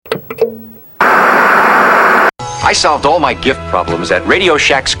I solved all my gift problems at Radio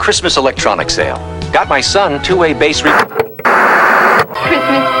Shack's Christmas electronics sale. Got my son two-way bass... Christmas,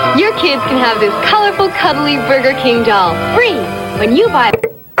 your kids can have this colorful, cuddly Burger King doll free when you buy...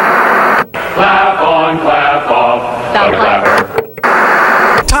 Clap on, clap off. Sound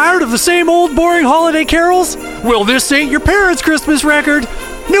clap. Tired of the same old boring holiday carols? Well, this ain't your parents' Christmas record.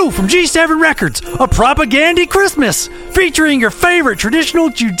 New from G7 Records, a Propagandy Christmas, featuring your favorite traditional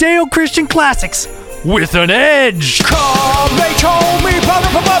Judeo-Christian classics with an edge. Come, they told me,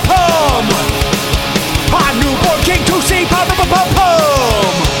 pum-pum-pum-pum. A newborn king to see, pum-pum-pum-pum.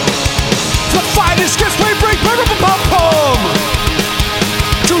 The finest gifts we bring, pum-pum-pum-pum.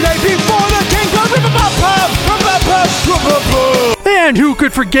 Today before the king, pum-pum-pum-pum. And who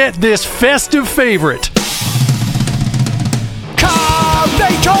could forget this festive favorite? Come,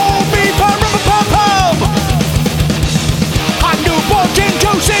 they told me, pum-pum-pum-pum. A newborn king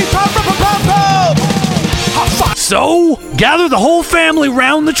to see, pum-pum-pum-pum. So, gather the whole family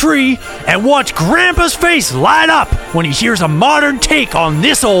round the tree and watch Grandpa's face light up when he hears a modern take on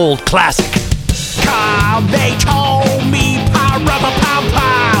this old classic. Come, they told me,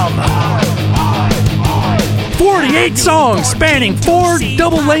 pum-pum-pum-pum. 48 songs spanning 4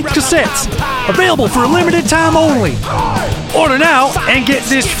 double-length cassettes, available for a limited time only. Order now and get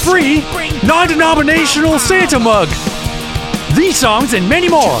this free non-denominational Santa mug. These songs and many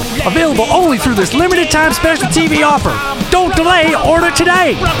more, available only through this limited time special TV offer. Don't delay, order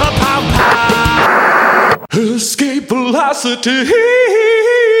today. Escape velocity.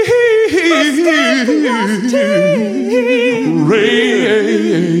 Radio.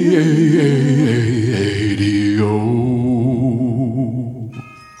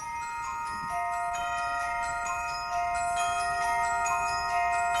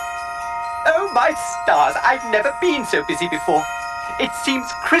 Oh, my stars, I've never been so busy before. It seems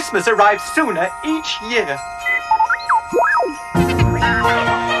Christmas arrives sooner each year.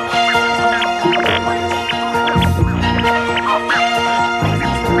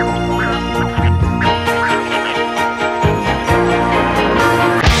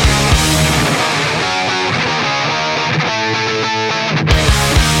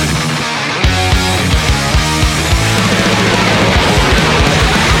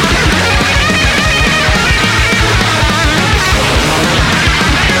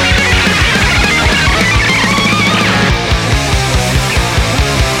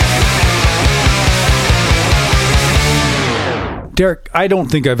 Derek, I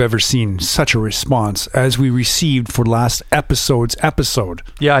don't think I've ever seen such a response as we received for last episode's episode.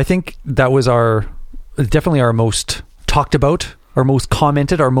 Yeah, I think that was definitely our most talked about, our most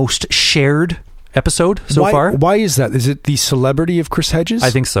commented, our most shared episode so far. Why is that? Is it the celebrity of Chris Hedges? I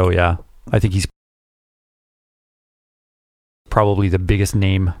think so, yeah. I think he's probably the biggest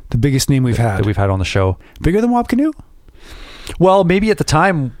name. The biggest name we've had. That we've had on the show. Bigger than Wab Canoe? Well, maybe at the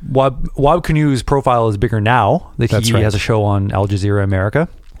time, Wab Canoe's profile is bigger now that he has a show on Al Jazeera America.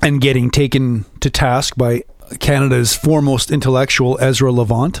 And getting taken to task by Canada's foremost intellectual, Ezra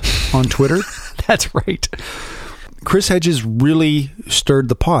Levant, on Twitter. That's right. Chris Hedges really stirred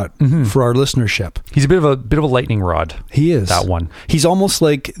the pot for our listenership. He's a bit of a lightning rod. He is. That one. He's almost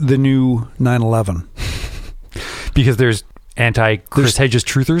like the new 9/11. Because there's Chris Hedges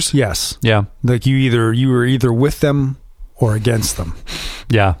truthers? Yes. Yeah. Like you were either with them or against them.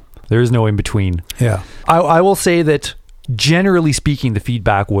 Yeah. There is no in between. Yeah. I will say that generally speaking, the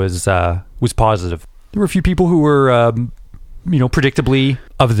feedback was positive. There were a few people who were, predictably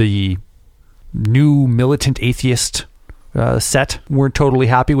of the new militant atheist set, weren't totally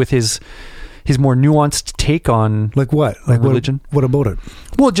happy with his more nuanced take on religion. What about it?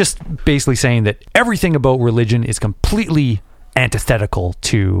 Well, just basically saying that everything about religion is completely antithetical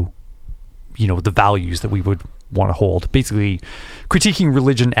to, the values that we would want to hold. Basically critiquing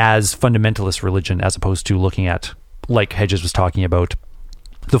religion as fundamentalist religion, as opposed to looking at, like Hedges was talking about,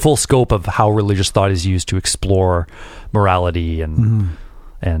 the full scope of how religious thought is used to explore morality and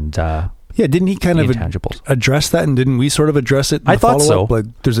didn't he kind of address that, and didn't we sort of address it in I thought so. Like,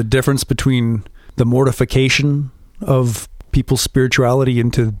 there's a difference between the mortification of people's spirituality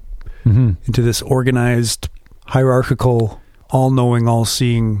into this organized, hierarchical, all-knowing,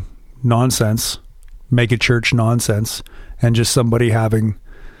 all-seeing nonsense, mega-church nonsense, and just somebody having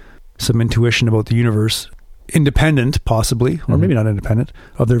some intuition about the universe, independent, possibly, or maybe not independent,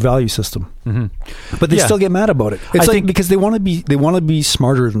 of their value system. But they still get mad about it. It's because they want to be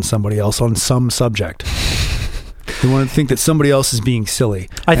smarter than somebody else on some subject. They want to think that somebody else is being silly.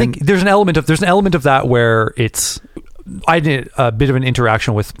 I think there's an element of that where it's. I did a bit of an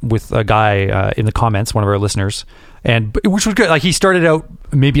interaction with a guy in the comments, one of our listeners, which was good. Like, he started out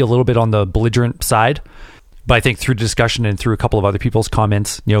maybe a little bit on the belligerent side, But I think through discussion and through a couple of other people's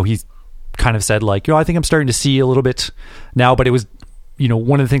comments, he's kind of said like, I think I'm starting to see a little bit now, but it was,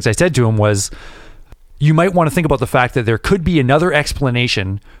 one of the things I said to him was, you might want to think about the fact that there could be another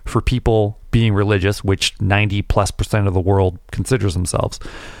explanation for people being religious, which 90+% of the world considers themselves.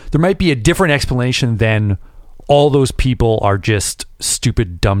 There might be a different explanation than all those people are just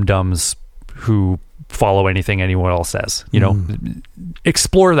stupid dum-dums who follow anything anyone else says.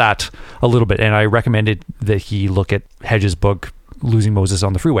 Explore that a little bit. And I recommended that he look at Hedges' book, Losing Moses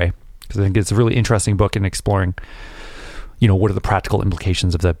on the Freeway, because I think it's a really interesting book in exploring, what are the practical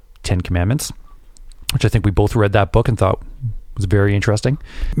implications of the 10 Commandments, which I think we both read that book and thought was very interesting.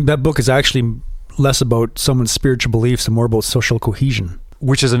 That book is actually less about someone's spiritual beliefs and more about social cohesion,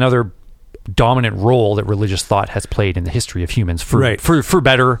 which is another dominant role that religious thought has played in the history of humans for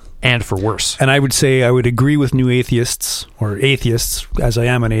better and for worse. And I would say I would agree with new atheists, or atheists, as I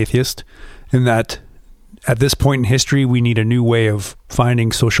am an atheist, in that at this point in history, we need a new way of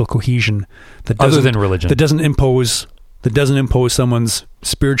finding social cohesion that other than religion, that doesn't impose someone's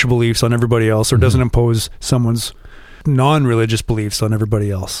spiritual beliefs on everybody else, or doesn't impose someone's non-religious beliefs on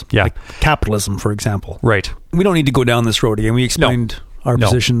everybody else. Yeah. Like capitalism, for example. Right. We don't need to go down this road again. We explained our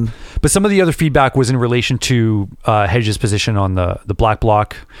position. But some of the other feedback was in relation to Hedges' position on the Black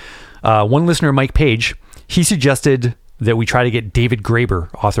Bloc. One listener, Mike Page, he suggested that we try to get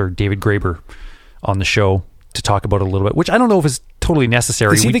author David Graeber, on the show to talk about it a little bit, which I don't know if is totally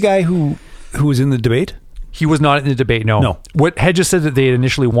necessary. Is he the guy who was in the debate? He was not in the debate, no. What Hedges said that they had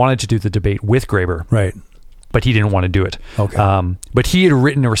initially wanted to do the debate with Graeber. Right. But he didn't want to do it. Okay. But he had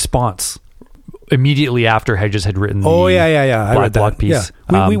written a response immediately after Hedges had written the Black Bloc piece.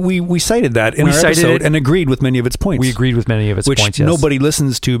 Yeah. We cited that in our episode and agreed with many of its points. We agreed with many of its points, yes. Nobody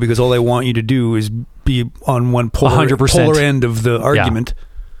listens to because all they want you to do is be on one polar end of the argument. Yeah,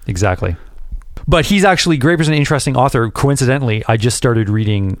 exactly. But Graeber's an interesting author. Coincidentally, I just started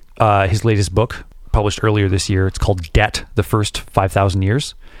reading his latest book, published earlier this year. It's called Debt, The First 5,000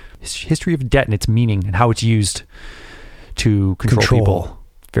 Years. History of debt and its meaning and how it's used to control people.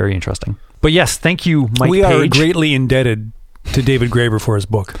 Very interesting. But yes, thank you, Mike Page. We are greatly indebted to David Graeber for his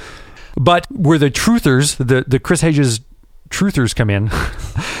book. But where the truthers, the Chris Hedges truthers come in,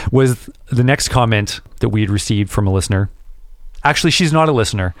 was the next comment that we had received from a listener. Actually, she's not a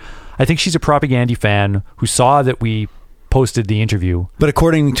listener. I think she's a Propagandy fan who saw that we posted the interview. But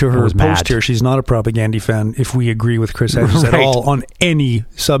according to her post here, she's not a Propagandy fan if we agree with Chris Hedges at all on any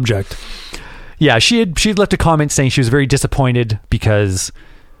subject. Yeah, she had left a comment saying she was very disappointed because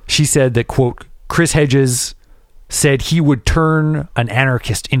she said that, quote, Chris Hedges said he would turn an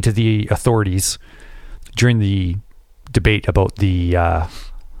anarchist into the authorities during the debate about the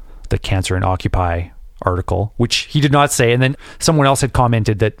Cancer and Occupy article, which he did not say. And then someone else had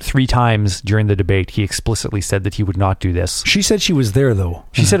commented that 3 times during the debate he explicitly said that he would not do this. She said she was there, though.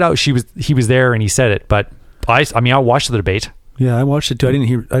 She said he was there and he said it, but I watched the debate. Yeah, I watched it too. I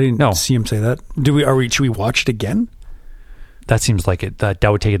didn't see him say that. Should we watch it again? That seems like it. That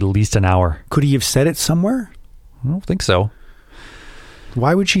would take at least an hour. Could he have said it somewhere? I don't think so.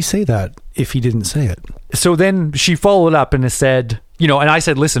 Why would she say that if he didn't say it? So then she followed up and said, and I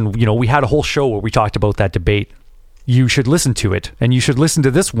said, listen, we had a whole show where we talked about that debate. You should listen to it. And you should listen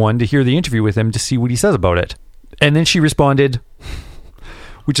to this one to hear the interview with him to see what he says about it. And then she responded,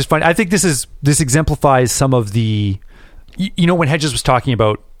 which is fine. I think this exemplifies some of the, when Hedges was talking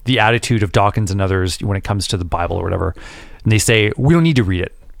about the attitude of Dawkins and others when it comes to the Bible or whatever, and they say, we don't need to read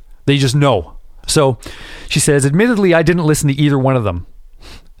it. They just know. So she says, admittedly, I didn't listen to either one of them.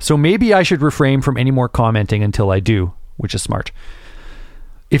 So maybe I should refrain from any more commenting until I do, which is smart.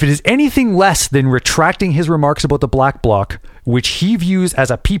 If it is anything less than retracting his remarks about the Black Bloc, which he views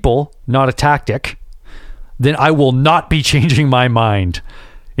as a people, not a tactic, then I will not be changing my mind.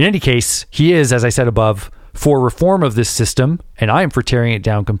 In any case, he is, as I said above, for reform of this system, and I am for tearing it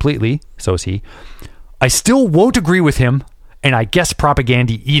down completely, so is he. I still won't agree with him, and I guess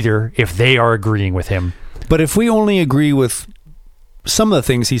Propagandy either, if they are agreeing with him. But if we only agree with some of the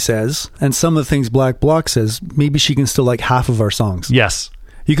things he says, and some of the things Black Bloc says, maybe she can still like half of our songs. Yes.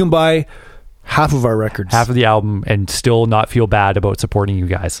 You can buy half of our records. Half of the album and still not feel bad about supporting you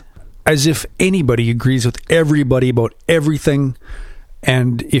guys. As if anybody agrees with everybody about everything.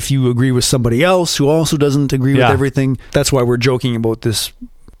 And if you agree with somebody else who also doesn't agree with everything, that's why we're joking about this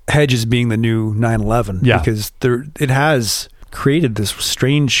Hedges being the new 9/11. Yeah. Because it has created this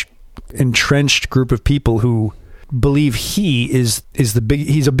strange, entrenched group of people who believe he's a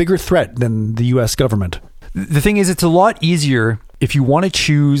bigger threat than the U.S. government. The thing is, it's a lot easier if you want to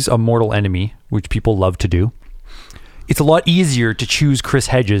choose a mortal enemy, which people love to do. It's a lot easier to choose Chris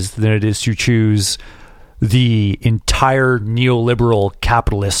Hedges than it is to choose the entire neoliberal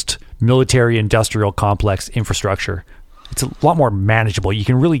capitalist military industrial complex infrastructure. It's a lot more manageable. You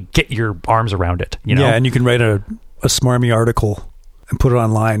can really get your arms around it, you know? Yeah, and you can write a smarmy article and put it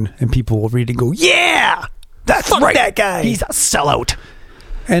online, and people will read it and go, yeah, that's right, that guy. He's a sellout.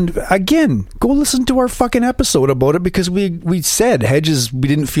 And again, go listen to our fucking episode about it, because we said Hedges, we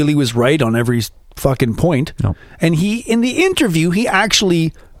didn't feel he was right on every fucking point. No. And he, in the interview, he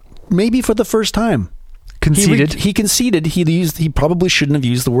actually, maybe for the first time, Conceded. He conceded he probably shouldn't have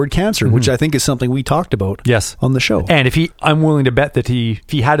used the word cancer, which I think is something we talked about Yes. on the show. And I'm willing to bet that if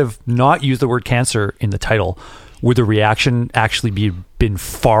he had have not used the word cancer in the title, would the reaction actually been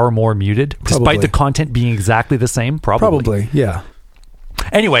far more muted, despite the content being exactly the same? Probably, yeah.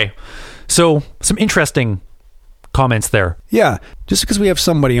 Anyway, so some interesting comments there. Yeah, just because we have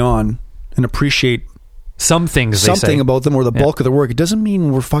somebody on and appreciate Some things they say. something about them or the bulk of the work, it doesn't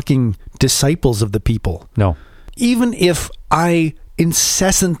mean we're fucking disciples of the people. No. Even if I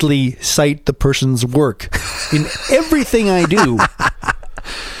incessantly cite the person's work in everything I do,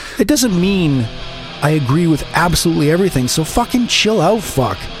 it doesn't mean I agree with absolutely everything. So fucking chill out,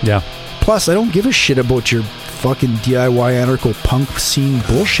 fuck. Yeah. Plus, I don't give a shit about your fucking DIY anarcho-punk scene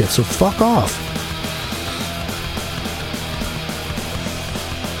bullshit, so fuck off.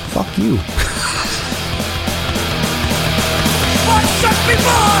 Fuck you. What sucks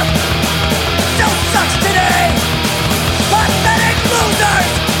before still sucks today. Pathetic losers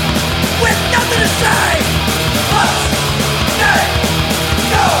with nothing to say. Us, next,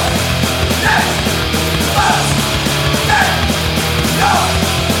 go, next. Us, next, go,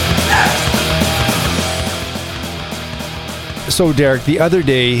 next. So, Derek, the other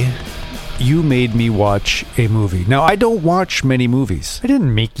day, you made me watch a movie. Now, I don't watch many movies, I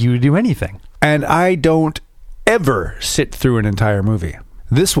didn't make you do anything. and I don't ever sit through an entire movie.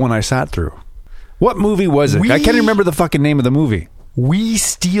 This one I sat through. What movie was it? I can't remember the fucking name of the movie. We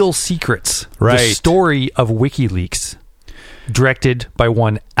Steal Secrets. Right. The story of WikiLeaks. Directed by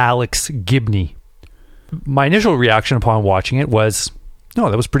one Alex Gibney. My initial reaction upon watching it was, no,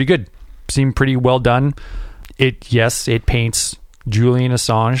 that was pretty good. Seemed pretty well done. It paints Julian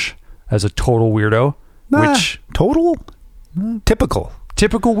Assange as a total weirdo. Total? Typical.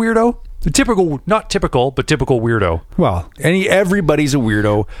 Typical weirdo? Not typical, but typical weirdo. Well, everybody's a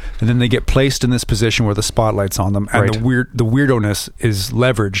weirdo, and then they get placed in this position where the spotlight's on them, and Right. the weirdoness is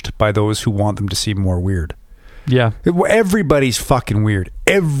leveraged by those who want them to seem more weird. Yeah. Everybody's fucking weird.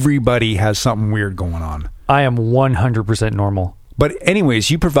 Everybody has something weird going on. I am 100% normal. But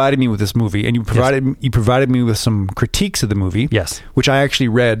anyways, you provided me with this movie, and you provided me with some critiques of the movie. Yes. Which I actually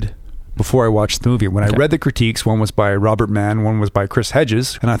read before I watched the movie. When I read the critiques, one was by Robert Mann, one was by Chris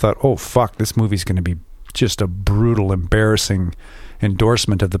Hedges, and I thought, oh fuck, this movie's going to be just a brutal, embarrassing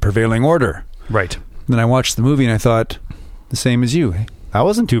endorsement of the prevailing order. Right. Then I watched the movie and I thought, the same as you. That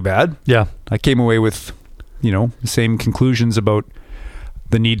wasn't too bad. Yeah. I came away with, the same conclusions about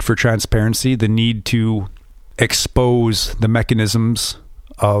the need for transparency, the need to expose the mechanisms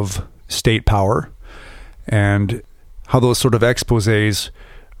of state power, and how those sort of exposés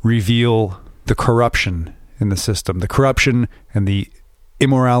reveal the corruption in the system, the corruption and the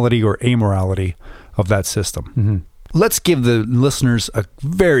immorality or amorality of that system. Mm-hmm. Let's give the listeners a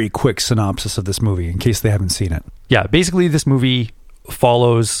very quick synopsis of this movie in case they haven't seen it. Yeah, basically this movie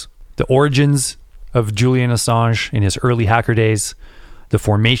follows the origins of Julian Assange in his early hacker days, the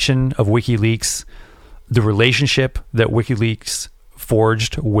formation of WikiLeaks, the relationship that WikiLeaks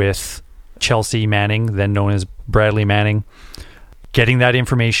forged with Chelsea Manning, then known as Bradley Manning, getting that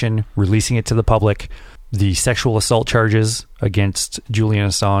information, releasing it to the public, the sexual assault charges against Julian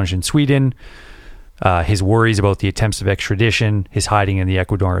Assange in Sweden, his worries about the attempts of extradition, his hiding in the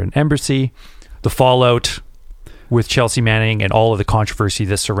Ecuadorian embassy, the fallout with Chelsea Manning, and all of the controversy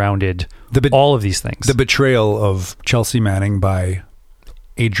that surrounded all of these things. The betrayal of Chelsea Manning by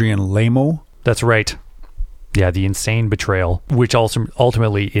Adrian Lamo. That's right. Yeah, the insane betrayal, which also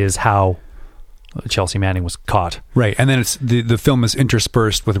ultimately is how Chelsea Manning was caught. Right, and then it's the film is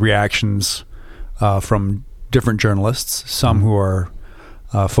interspersed with reactions from different journalists, some who are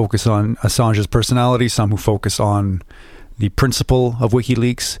focus on Assange's personality, some who focus on the principle of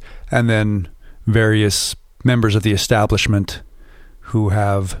WikiLeaks, and then various members of the establishment who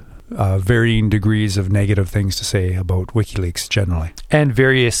have varying degrees of negative things to say about WikiLeaks generally. And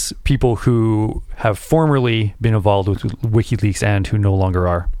various people who have formerly been involved with WikiLeaks and who no longer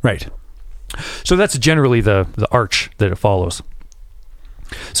are. Right. So that's generally the arch that it follows.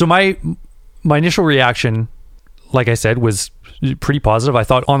 So my initial reaction, like I said, was pretty positive. I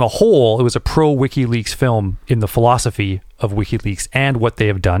thought on the whole, it was a pro-WikiLeaks film in the philosophy of WikiLeaks and what they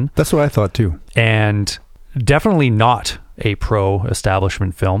have done. That's what I thought too. And definitely not a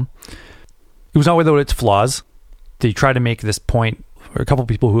pro-establishment film. It was not without its flaws. They try to make this point, or a couple of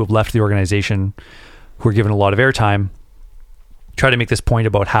people who have left the organization, who are given a lot of airtime, try to make this point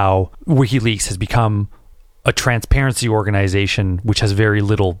about how WikiLeaks has become a transparency organization which has very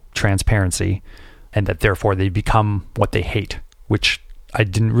little transparency, and that therefore they become what they hate, which I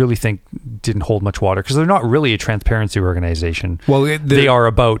didn't really think didn't hold much water, because they're not really a transparency organization. Well, they are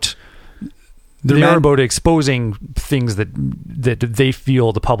about exposing things that they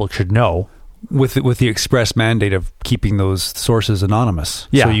feel the public should know, with the express mandate of keeping those sources anonymous.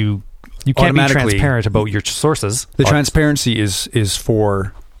 Yeah. So you can't be transparent about your sources. The transparency is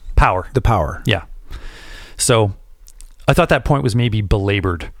for power. The power. Yeah. So I thought that point was maybe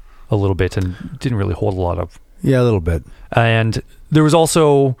belabored a little bit and didn't really hold a lot of. Yeah, a little bit. And there was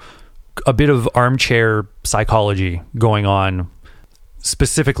also a bit of armchair psychology going on,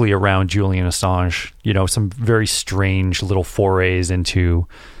 specifically around Julian Assange. You know, some very strange little forays into,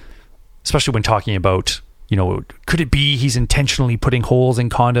 especially when talking about, you know, could it be he's intentionally putting holes in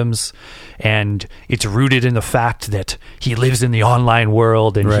condoms, and it's rooted in the fact that he lives in the online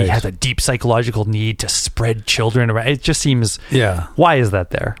world and he has a deep psychological need to spread children around. It just seems, why is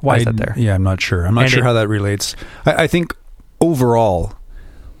that there? Why is that there? Yeah, I'm not sure. I'm not sure how that relates. I think overall,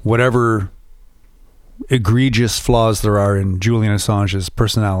 whatever egregious flaws there are in Julian Assange's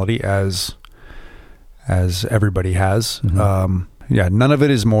personality, as everybody has, none of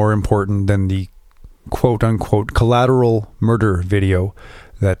it is more important than the quote-unquote collateral murder video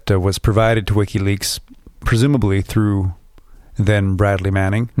that was provided to WikiLeaks, presumably through then Bradley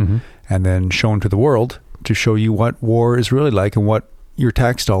Manning, and then shown to the world to show you what war is really like and what your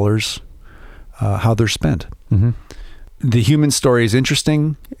tax dollars, how they're spent. The human story is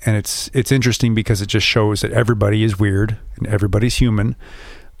interesting, and it's interesting because it just shows that everybody is weird and everybody's human,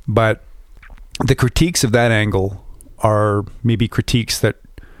 but the critiques of that angle are maybe critiques that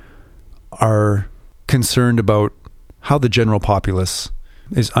are concerned about how the general populace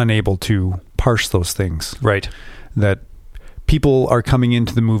is unable to parse those things. Right. That people are coming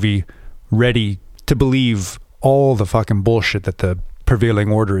into the movie ready to believe all the fucking bullshit that the prevailing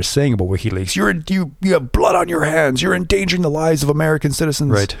order is saying about WikiLeaks. You have blood on your hands. You're endangering the lives of American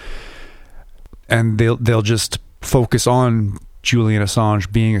citizens. Right. And they'll just focus on Julian Assange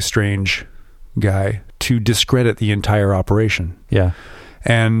being a strange guy to discredit the entire operation. Yeah.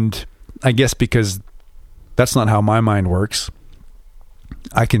 And I guess because that's not how my mind works,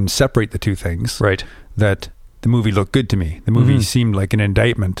 I can separate the two things. Right. That the movie looked good to me. The movie seemed like an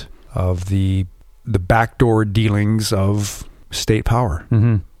indictment of the backdoor dealings of state power.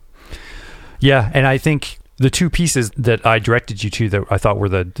 Yeah, and I think the two pieces that I directed you to that I thought were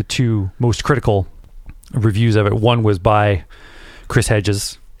the two most critical reviews of it, one was by Chris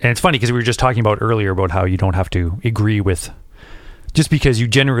Hedges. And it's funny because we were just talking about earlier about how you don't have to agree with, just because you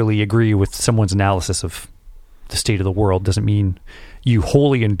generally agree with someone's analysis of the state of the world doesn't mean you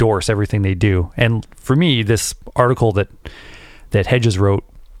wholly endorse everything they do. And for me, this article that Hedges wrote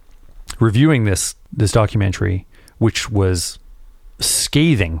reviewing this documentary, which was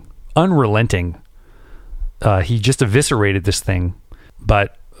scathing, unrelenting, he just eviscerated this thing,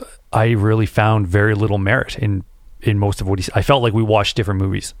 but I really found very little merit in most of what he said. I felt like we watched different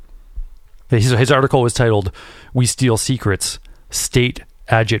movies. His article was titled "We Steal Secrets, State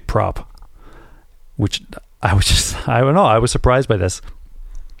Agitprop," which I was surprised by this.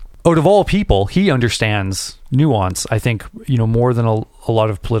 Out of all people, he understands nuance, I think, more than a lot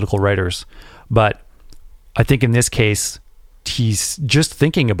of political writers. But I think in this case, he's just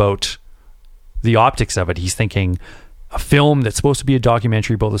thinking about the optics of it. He's thinking a film that's supposed to be a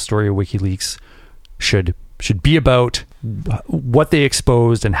documentary about the story of WikiLeaks should be about what they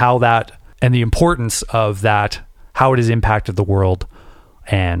exposed and how that, and the importance of that, how it has impacted the world,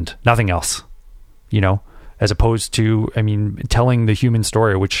 and nothing else, as opposed to, telling the human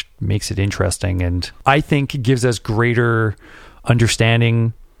story, which makes it interesting. And I think it gives us greater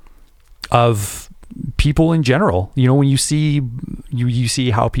understanding of people in general. When you see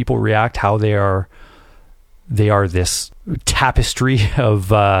how people react, how they are this tapestry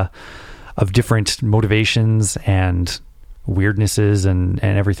of different motivations and weirdnesses and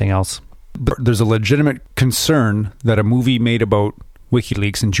everything else. But there's a legitimate concern that a movie made about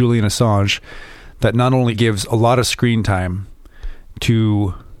WikiLeaks and Julian Assange that not only gives a lot of screen time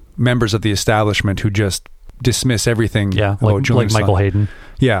to members of the establishment who just dismiss everything about Julian Assange. Michael Hayden.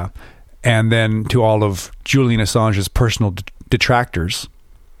 Yeah. And then to all of Julian Assange's personal detractors,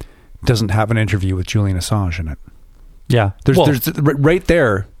 doesn't have an interview with Julian Assange in it. Yeah. There's right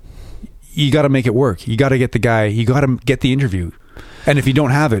there, you got to make it work. You got to get the guy, you got to get the interview. And if you don't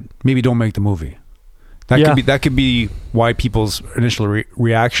have it, maybe don't make the movie. That could be why people's initial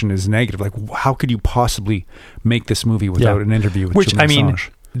reaction is negative. Like, how could you possibly make this movie without an interview with Julian Assange?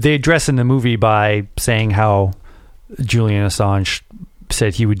 They address in the movie by saying how Julian Assange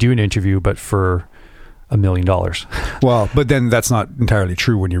said he would do an interview, but for $1 million. Well, but then that's not entirely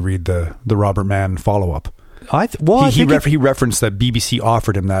true when you read the Robert Mann follow-up. He referenced that BBC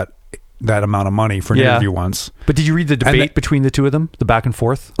offered him that amount of money for an interview once. But did you read the debate between the two of them, the back and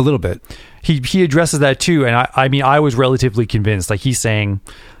forth? A little bit. He addresses that too, and I was relatively convinced. Like, he's saying,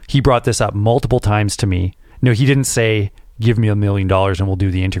 he brought this up multiple times to me. No, he didn't say, give me $1 million and we'll do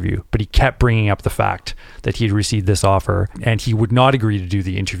the interview. But he kept bringing up the fact that he had received this offer and he would not agree to do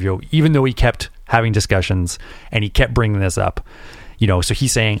the interview, even though he kept having discussions and he kept bringing this up. So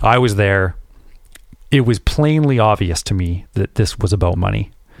he's saying, I was there. It was plainly obvious to me that this was about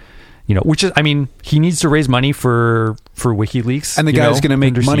money. Which is, he needs to raise money for WikiLeaks. And the guy's going to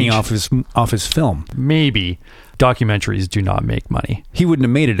make money off his film. Maybe. Documentaries do not make money. He wouldn't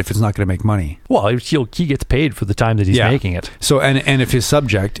have made it if it's not going to make money. Well, he gets paid for the time that he's making it. So, and if his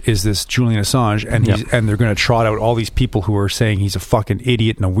subject is this Julian Assange, and they're going to trot out all these people who are saying he's a fucking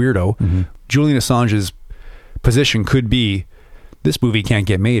idiot and a weirdo, Julian Assange's position could be, this movie can't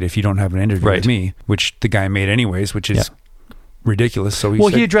get made if you don't have an interview with me, which the guy made anyways, which is ridiculous. So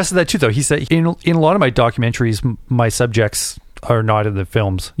he addresses that too, though. He said, in a lot of my documentaries, my subjects are not in the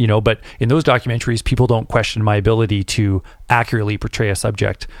films, but in those documentaries, people don't question my ability to accurately portray a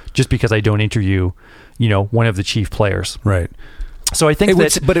subject just because I don't interview, one of the chief players. Right. So I think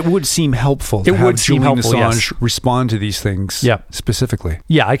but it would seem helpful to have Julian Assange respond to these things specifically.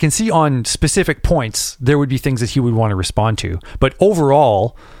 Yeah, I can see on specific points, there would be things that he would want to respond to. But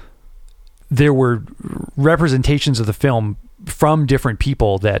overall, there were representations of the film from different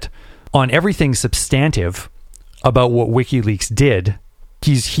people that on everything substantive about what WikiLeaks did,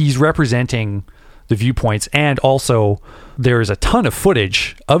 he's representing the viewpoints. And also there is a ton of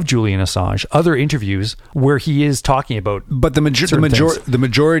footage of Julian Assange, other interviews where he is talking about, but the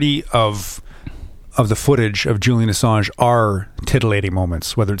majority of the footage of Julian Assange are titillating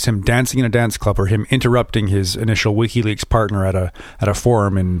moments, whether it's him dancing in a dance club or him interrupting his initial WikiLeaks partner at a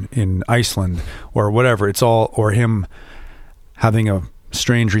forum in Iceland or whatever. It's all, or him having a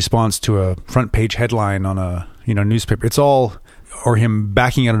strange response to a front page headline on a newspaper. It's all, or him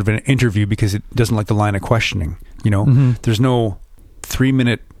backing out of an interview because it doesn't like the line of questioning. There's no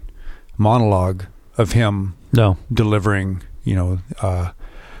 3-minute monologue of him delivering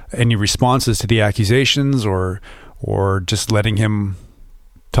any responses to the accusations or just letting him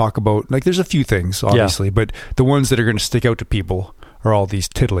talk about, like, there's a few things obviously, but the ones that are going to stick out to people are all these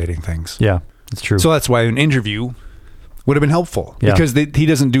titillating things. Yeah, that's true. So that's why an interview would have been helpful, because he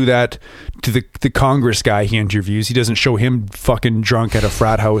doesn't do that to the Congress guy he interviews. He doesn't show him fucking drunk at a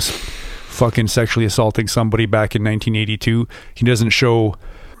frat house fucking sexually assaulting somebody back in 1982. He doesn't show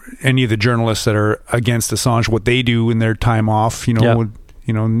any of the journalists that are against Assange what they do in their time off.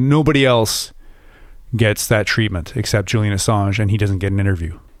 Nobody else gets that treatment except Julian Assange, and he doesn't get an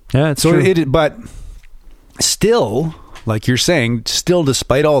interview. Yeah, it's true. But still, like you're saying, still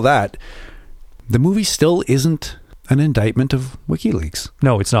despite all that, the movie still isn't an indictment of WikiLeaks.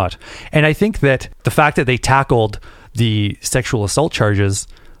 No, it's not. And I think that the fact that they tackled the sexual assault charges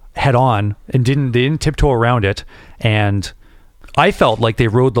head on and they didn't tiptoe around it, and I felt like they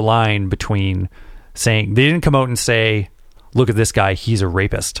rode the line between saying, they didn't come out and say, look at this guy, he's a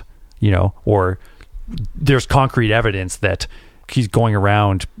rapist, or there's concrete evidence that he's going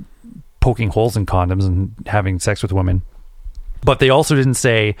around poking holes in condoms and having sex with women. But they also didn't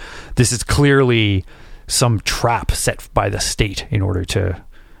say, this is clearly some trap set by the state in order to,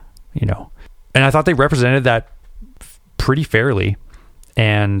 and I thought they represented that pretty fairly.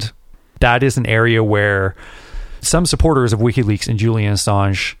 And that is an area where some supporters of WikiLeaks and Julian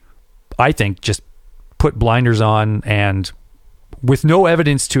Assange, I think, just put blinders on and, with no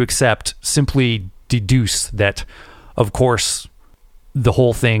evidence to accept, simply deduce that, of course, the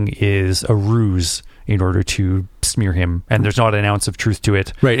whole thing is a ruse in order to smear him, and there's not an ounce of truth to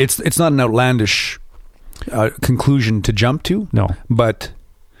it. Right. It's not an outlandish conclusion to jump to. No. But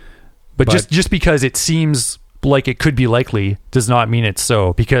just because it seems like it could be likely does not mean it's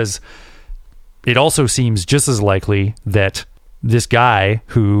so, because it also seems just as likely that this guy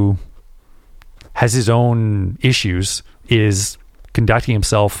who has his own issues is conducting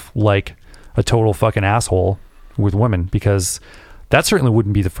himself like a total fucking asshole with women, because that certainly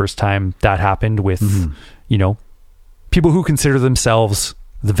wouldn't be the first time that happened with, people who consider themselves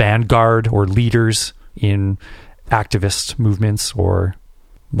the vanguard or leaders in activist movements or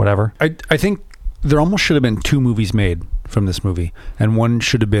whatever. I think there almost should have been 2 movies made from this movie, and one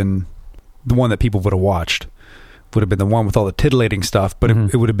should have been the one that people would have watched. Would have been the one with all the titillating stuff, but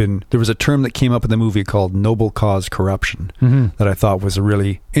it would have been, there was a term that came up in the movie called noble cause corruption that I thought was a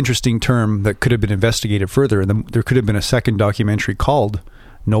really interesting term that could have been investigated further. And there could have been a second documentary called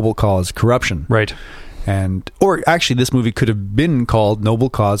Noble Cause Corruption. Right. Or actually this movie could have been called Noble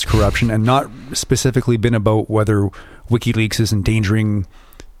Cause Corruption and not specifically been about whether WikiLeaks is endangering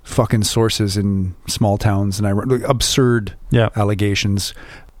fucking sources in small towns and absurd allegations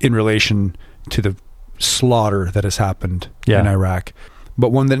in relation to the slaughter that has happened in Iraq,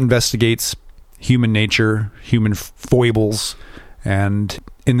 but one that investigates human nature, human foibles, and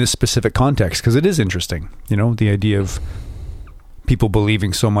in this specific context, because it is interesting, the idea of people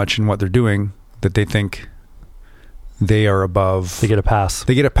believing so much in what they're doing that they think they are above. They get a pass.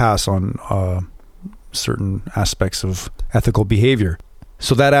 They get a pass on certain aspects of ethical behavior.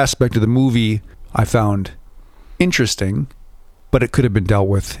 So that aspect of the movie I found interesting, but it could have been dealt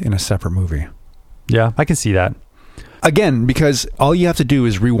with in a separate movie. Yeah, I can see that. Again, because all you have to do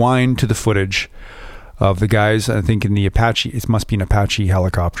is rewind to the footage of the guys, I think in the Apache, it must be an Apache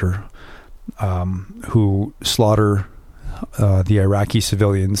helicopter, who slaughter the Iraqi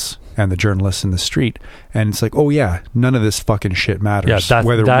civilians and the journalists in the street. And it's like, oh yeah, none of this fucking shit matters. Yeah,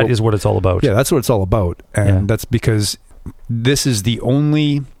 that is what it's all about. Yeah, that's what it's all about. And that's because this is the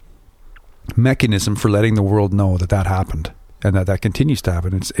only mechanism for letting the world know that happened and that continues to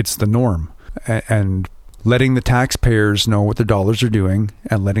happen. It's the norm. And letting the taxpayers know what their dollars are doing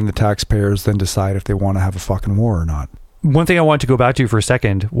and letting the taxpayers then decide if they want to have a fucking war or not. One thing I wanted to go back to for a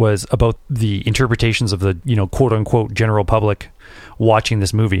second was about the interpretations of the, quote unquote general public watching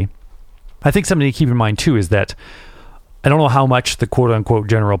this movie. I think something to keep in mind too is that I don't know how much the quote unquote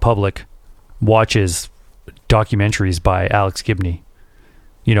general public watches documentaries by Alex Gibney.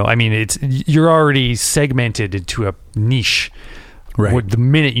 You're already segmented into a niche. Right. The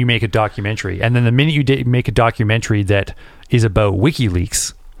minute you make a documentary, and then the minute you make a documentary that is about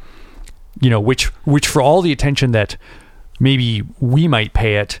WikiLeaks, which for all the attention that maybe we might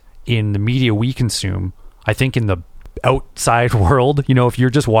pay it in the media we consume, I think in the outside world, if you're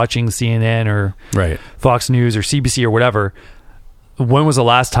just watching CNN or Fox News or CBC or whatever, when was the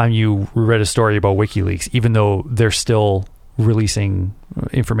last time you read a story about WikiLeaks, even though they're still releasing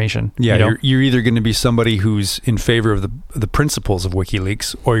information? You're either going to be somebody who's in favor of the principles of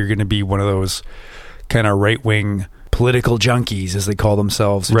WikiLeaks, or you're going to be one of those kind of right-wing political junkies, as they call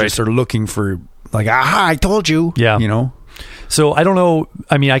themselves, and just sort of looking for like, aha, I told you. So I don't know.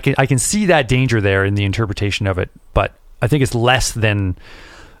 I mean, I can see that danger there in the interpretation of it, but I think it's less than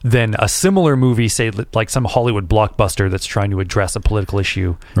a similar movie, say like some Hollywood blockbuster that's trying to address a political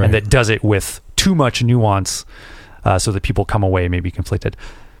issue and that does it with too much nuance. So that people come away maybe conflicted.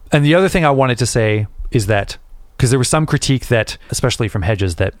 And the other thing I wanted to say is that, because there was some critique that, especially from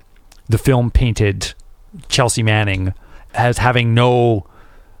Hedges, that the film painted Chelsea Manning as having no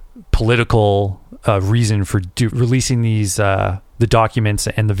political reason for releasing these the documents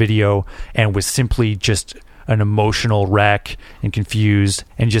and the video, and was simply just an emotional wreck and confused,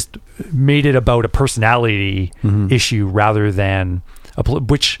 and just made it about a personality issue rather than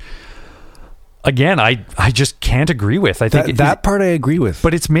which. Again, I just can't agree with. I think that part I agree with.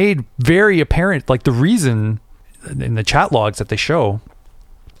 But it's made very apparent, like the reason in the chat logs that they show,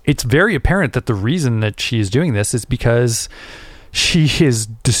 it's very apparent that the reason that she is doing this is because she is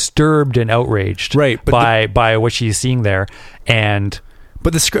disturbed and outraged by what she's seeing there.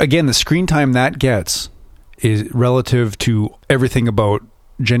 But the screen time that gets is relative to everything about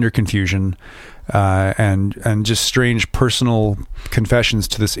gender confusion and just strange personal confessions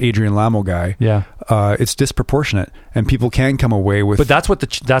to this Adrian Lamo guy. It's disproportionate, and people can come away with. But that's what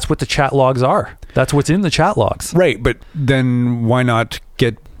the chat logs are. That's what's in the chat logs. Right, but then why not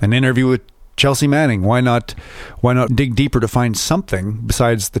get an interview with Chelsea Manning? Why not dig deeper to find something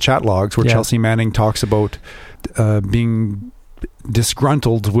besides the chat logs where Chelsea Manning talks about being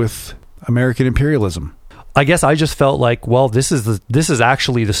disgruntled with American imperialism? I guess I just felt like, well, this is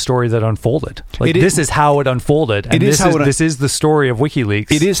actually the story that unfolded. Like this is how it unfolded, and this is the story of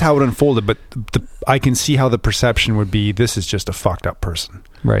WikiLeaks. It is how it unfolded, but I can see how the perception would be this is just a fucked up person.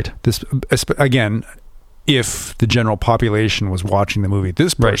 Right. This again, if the general population was watching the movie,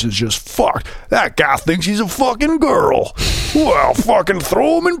 this person's just fucked. That guy thinks he's a fucking girl. Well, fucking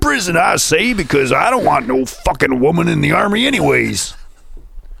throw him in prison, I say, because I don't want no fucking woman in the army anyways.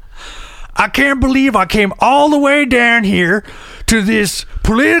 I can't believe I came all the way down here to this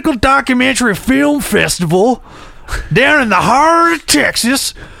political documentary film festival down in the heart of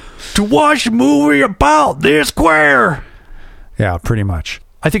Texas to watch a movie about this square. Yeah, pretty much.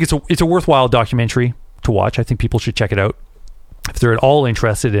 I think it's a worthwhile documentary to watch. I think people should check it out. if they're at all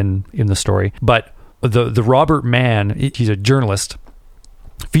interested in the story. But the Robert Mann, he's a journalist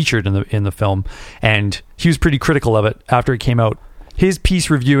featured in the film, and he was pretty critical of it after it came out. His piece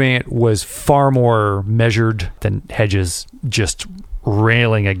reviewing it was far more measured than Hedges, just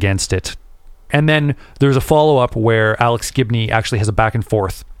railing against it. And then there's a follow-up where Alex Gibney actually has a back and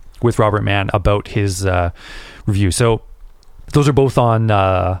forth with Robert Mann about his review. So those are both on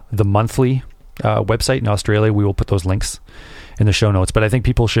the Monthly website in Australia. We will put those links in the show notes, but I think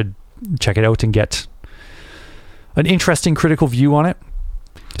people should check it out and get an interesting critical view on it.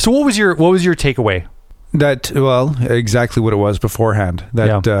 So what was your takeaway? That, well, exactly what it was beforehand.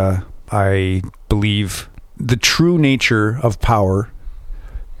 That I believe the true nature of power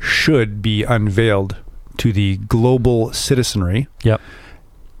should be unveiled to the global citizenry. Yep.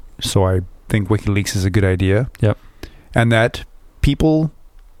 So I think WikiLeaks is a good idea. Yep. And that people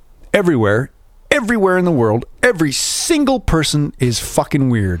everywhere in the world, every single person is fucking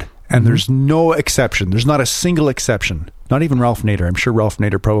weird. And there's no exception. There's not a single exception. Not even Ralph Nader. I'm sure Ralph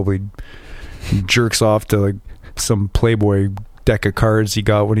Nader probably jerks off to like some Playboy deck of cards he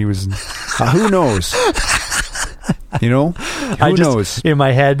got when he was... who knows? You know? Who knows? In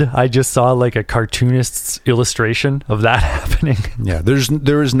my head, I just saw like a cartoonist's illustration of that happening. Yeah,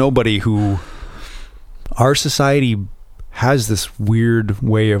 there is nobody who... Our society has this weird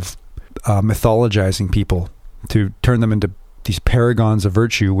way of mythologizing people to turn them into these paragons of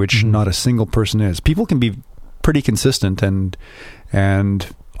virtue, which not a single person is. People can be pretty consistent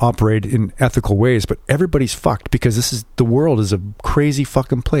and operate in ethical ways, but everybody's fucked because the world is a crazy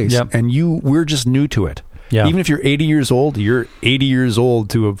fucking place. Yep. And we're just new to it. Yeah. Even if you're 80 years old, you're 80 years old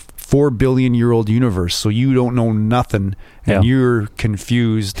to a 4 billion year old universe. So you don't know nothing and you're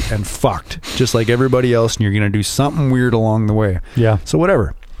confused and fucked just like everybody else. And you're going to do something weird along the way. Yeah. So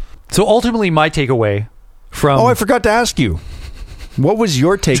whatever. So ultimately my takeaway from... Oh, I forgot to ask you. What was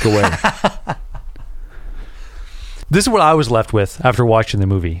your takeaway? This is what I was left with after watching the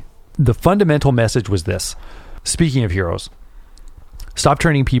movie. The fundamental message was this. Speaking of heroes, stop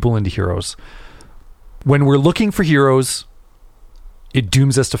turning people into heroes. When we're looking for heroes, it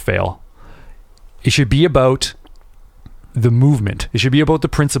dooms us to fail. It should be about the movement. It should be about the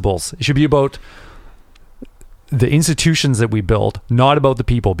principles. It should be about the institutions that we build, not about the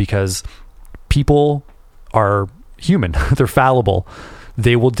people, because people are human. They're fallible.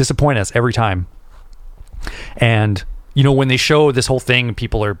 They will disappoint us every time. And, you know, when they show this whole thing,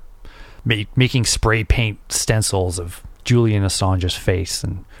 people are making spray paint stencils of Julian Assange's face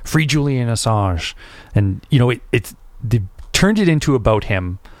and free Julian Assange. And, you know, they turned it into about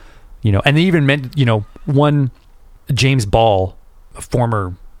him, you know, and they even meant, you know, one James Ball, a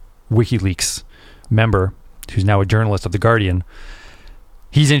former WikiLeaks member who's now a journalist of The Guardian,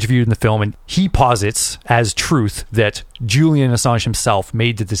 he's interviewed in the film, and he posits as truth that Julian Assange himself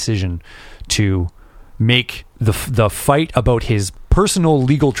made the decision to make the fight about his personal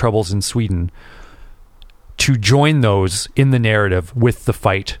legal troubles in Sweden to join those in the narrative with the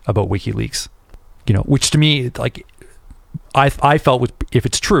fight about WikiLeaks. You know, which to me, like, I felt if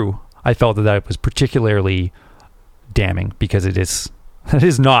it's true, I felt that was particularly damning because it is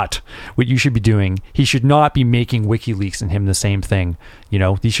not what you should be doing. He should not be making WikiLeaks and him the same thing. You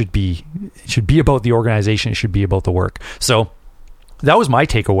know, it should be about the organization. It should be about the work. So that was my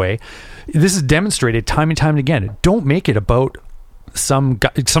takeaway. This is demonstrated time and time again. Don't make it about some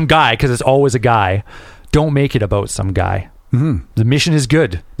guy, because it's always a guy. Don't make it about some guy. Mm-hmm. The mission is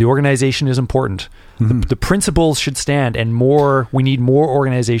good. The organization is important. Mm-hmm. The principles should stand, and we need more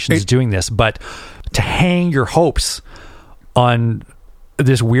organizations doing this. But to hang your hopes on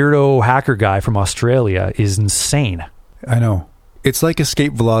this weirdo hacker guy from Australia is insane. I know. It's like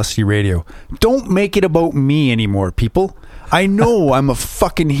Escape Velocity Radio. Don't make it about me anymore, people. I know I'm a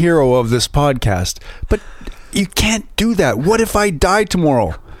fucking hero of this podcast, but you can't do that. What if I die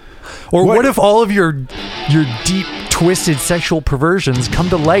tomorrow? Or what if all of your deep, twisted sexual perversions come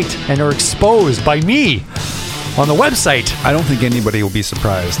to light and are exposed by me on the website? I don't think anybody will be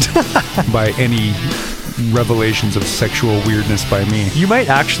surprised by any revelations of sexual weirdness by me. You might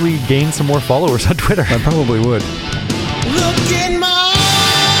actually gain some more followers on Twitter. I probably would. Look in my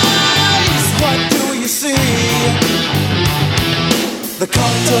eyes, what do you see? The cult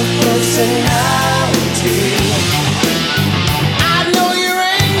of personality. I know your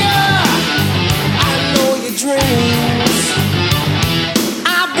anger, I know your dreams.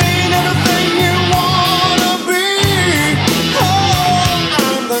 I've been everything you wanna be. Oh,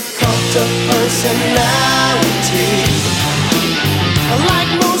 I'm the cult of personality.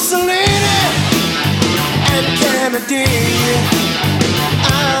 Like Mussolini and Kennedy,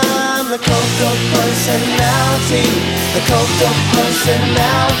 I'm the cult of personality. The cult of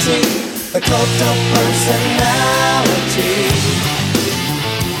personality. The cult of personality.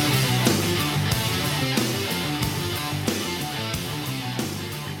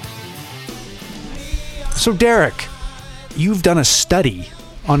 So, Derek, you've done a study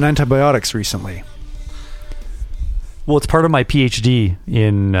on antibiotics recently. Well, it's part of my PhD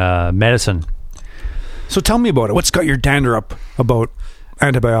in medicine. So tell me about it. What's got your dander up about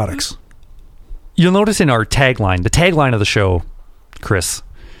antibiotics? You'll notice in our tagline, the tagline of the show, Chris,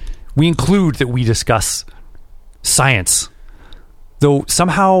 we include that we discuss science. Though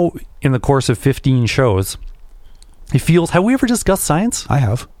somehow in the course of 15 shows, it feels... Have we ever discussed science? I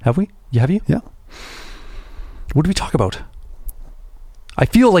have. Have we? Have you? Yeah. What do we talk about? I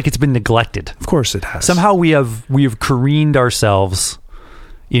feel like it's been neglected. Of course it has. Somehow we have careened ourselves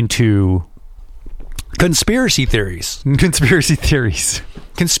into conspiracy theories. Conspiracy theories.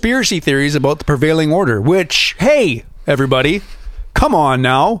 Conspiracy theories about the prevailing order, which, hey, everybody, come on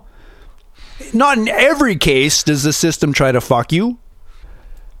now. Not in every case does the system try to fuck you.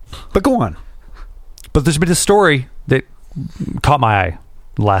 But go on. But there's been a story that caught my eye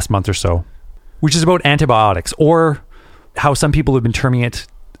last month or so, which is about antibiotics, or how some people have been terming it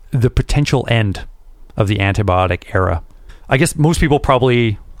the potential end of the antibiotic era. I guess most people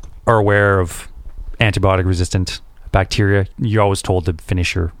probably are aware of antibiotic-resistant bacteria. You're always told to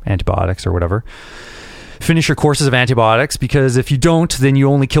finish your antibiotics or whatever. Finish your courses of antibiotics, because if you don't, then you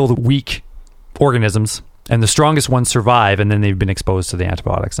only kill the weak organisms, and the strongest ones survive, and then they've been exposed to the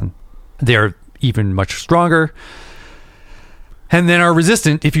antibiotics, and they're even much stronger, and then are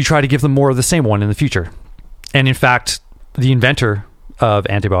resistant if you try to give them more of the same one in the future. And in fact, the inventor of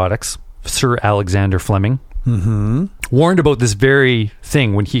antibiotics, Sir Alexander Fleming, warned about this very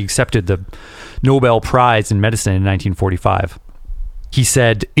thing when he accepted the Nobel Prize in Medicine in 1945. He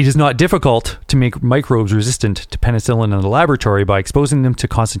said, "It is not difficult to make microbes resistant to penicillin in the laboratory by exposing them to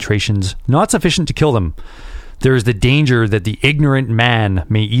concentrations not sufficient to kill them. There is the danger that the ignorant man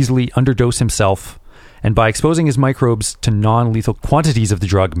may easily underdose himself, and by exposing his microbes to non-lethal quantities of the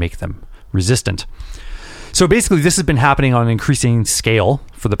drug, make them resistant." So basically, this has been happening on an increasing scale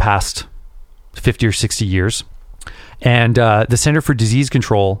for the past 50 or 60 years. And the Center for Disease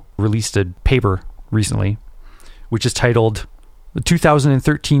Control released a paper recently, which is titled The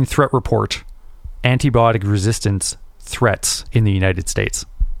 2013 Threat Report, Antibiotic Resistance Threats in the United States.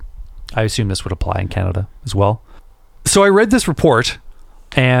 I assume this would apply in Canada as well. So I read this report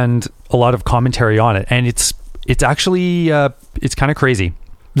and a lot of commentary on it, and it's actually, it's kind of crazy.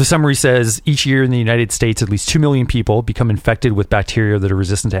 The summary says, each year in the United States, at least 2 million people become infected with bacteria that are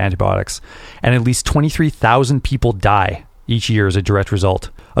resistant to antibiotics, and at least 23,000 people die each year as a direct result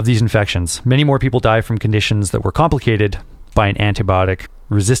of these infections. Many more people die from conditions that were complicated by an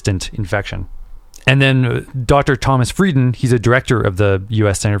antibiotic-resistant infection. And then Dr. Thomas Frieden, he's a director of the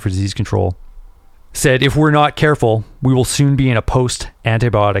U.S. Center for Disease Control, said, "If we're not careful, we will soon be in a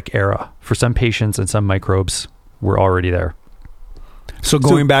post-antibiotic era. For some patients and some microbes, we're already there." So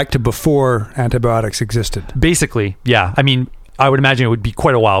going back to before antibiotics existed. Basically, yeah. I mean, I would imagine it would be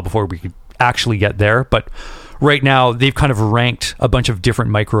quite a while before we could actually get there. But right now, they've kind of ranked a bunch of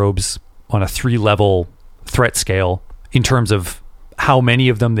different microbes on a 3-level threat scale in terms of how many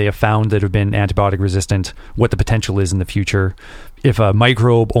of them they have found that have been antibiotic resistant, what the potential is in the future. If a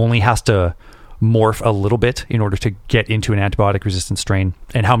microbe only has to morph a little bit in order to get into an antibiotic resistant strain,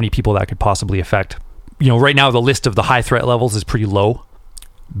 and how many people that could possibly affect. You know, right now the list of the high threat levels is pretty low,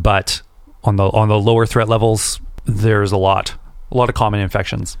 but on the lower threat levels, there's a lot of common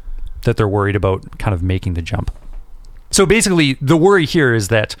infections that they're worried about kind of making the jump. So basically, the worry here is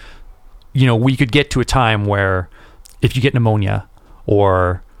that, you know, we could get to a time where if you get pneumonia,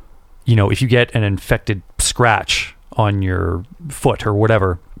 or, you know, if you get an infected scratch on your foot or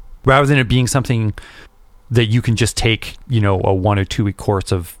whatever, rather than it being something that you can just take, you know, a 1 or 2 week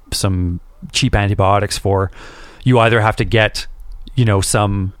course of some cheap antibiotics for, you either have to get, you know,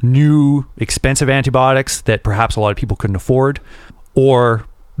 some new expensive antibiotics that perhaps a lot of people couldn't afford, or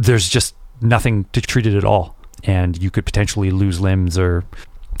there's just nothing to treat it at all, and you could potentially lose limbs. Or,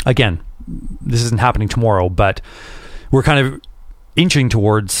 again, this isn't happening tomorrow, but we're kind of inching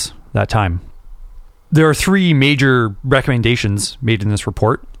towards that time. There are 3 major recommendations made in this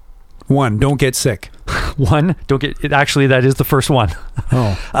report. 1, don't get sick. 1, don't get it. Actually, that is the first one.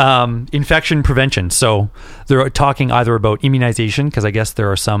 Oh. Infection prevention. So they're talking either about immunization, because I guess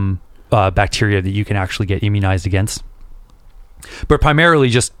there are some bacteria that you can actually get immunized against, but primarily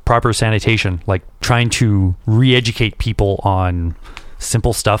just proper sanitation, like trying to re-educate people on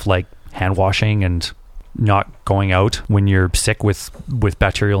simple stuff like hand washing and not going out when you're sick with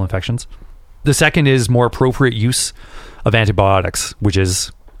bacterial infections. The second is more appropriate use of antibiotics, which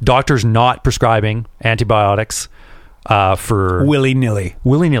is doctors not prescribing antibiotics for willy-nilly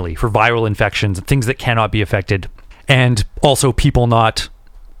for viral infections, things that cannot be affected, and also people not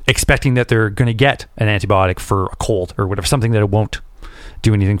expecting that they're going to get an antibiotic for a cold or whatever, something that it won't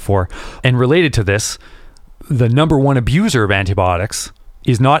do anything for. And related to this, the number one abuser of antibiotics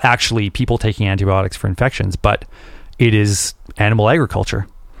is not actually people taking antibiotics for infections, but it is animal agriculture.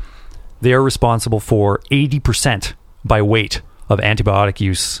 They are responsible for 80% by weight of antibiotic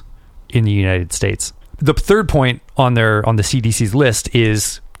use in the United States. The third point on the CDC's list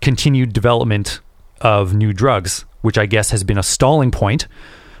is continued development of new drugs, which I guess has been a stalling point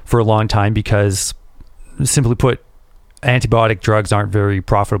for a long time because, simply put, antibiotic drugs aren't very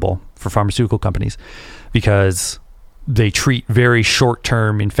profitable for pharmaceutical companies because they treat very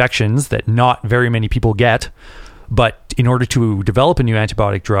short-term infections that not very many people get. But in order to develop a new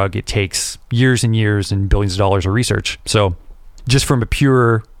antibiotic drug, it takes years and years and billions of dollars of research. So just from a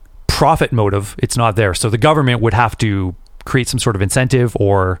pure profit motive, it's not there. So the government would have to create some sort of incentive,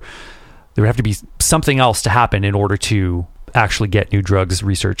 or there would have to be something else to happen in order to actually get new drugs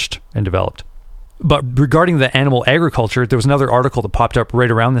researched and developed. But regarding the animal agriculture, there was another article that popped up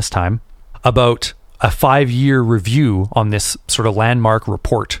right around this time about a 5-year review on this sort of landmark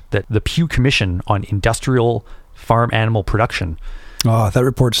report that the Pew Commission on Industrial Farm Animal Production. Oh, that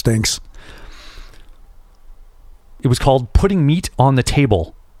report stinks. It was called Putting Meat on the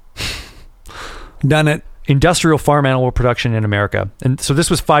Table. Done it. Industrial Farm Animal Production in America. And so this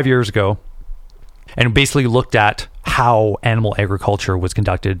was 5 years ago, and basically looked at how animal agriculture was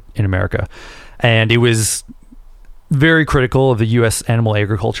conducted in America. And it was very critical of the U.S. animal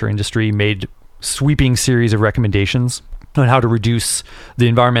agriculture industry, made sweeping series of recommendations on how to reduce the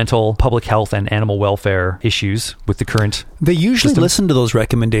environmental, public health, and animal welfare issues with the current They usually system. listen to those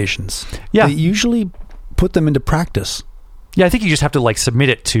recommendations. Yeah. They usually put them into practice. Yeah, I think you just have to submit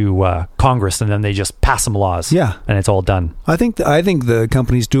it to Congress, and then they just pass some laws. Yeah. And it's all done. I think the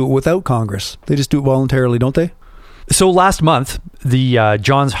companies do it without Congress. They just do it voluntarily, don't they? So last month, the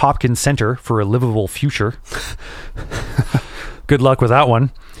Johns Hopkins Center for a Livable Future, good luck with that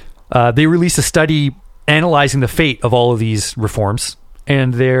one, they released a study analyzing the fate of all of these reforms.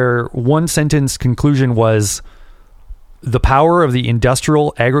 And their one-sentence conclusion was, the power of the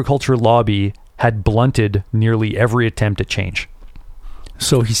industrial agriculture lobby had blunted nearly every attempt at change.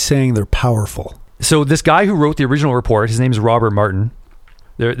 So he's saying they're powerful. So this guy who wrote the original report, his name is Robert Martin.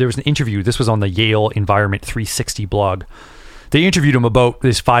 There was an interview. This was on the Yale Environment 360 blog. They interviewed him about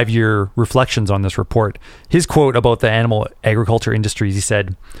his 5-year reflections on this report. His quote about the animal agriculture industries, he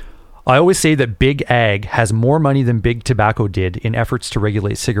said, "I always say that Big Ag has more money than Big Tobacco did in efforts to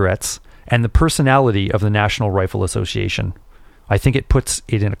regulate cigarettes and the personality of the National Rifle Association. I think it puts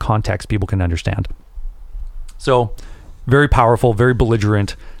it in a context people can understand." So, very powerful, very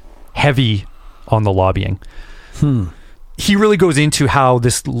belligerent, heavy on the lobbying. He really goes into how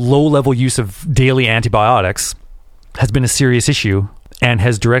this low-level use of daily antibiotics has been a serious issue and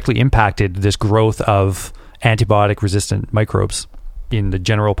has directly impacted this growth of antibiotic-resistant microbes in the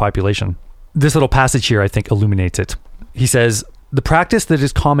general population. This little passage here, I think, illuminates it. He says, "The practice that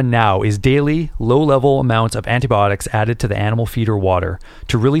is common now is daily, low-level amounts of antibiotics added to the animal feed or water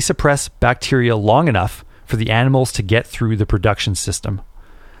to really suppress bacteria long enough for the animals to get through the production system.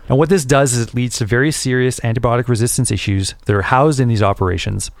 And what this does is it leads to very serious antibiotic resistance issues that are housed in these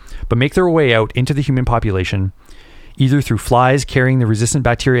operations, but make their way out into the human population, either through flies carrying the resistant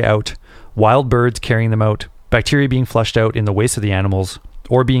bacteria out, wild birds carrying them out, bacteria being flushed out in the waste of the animals,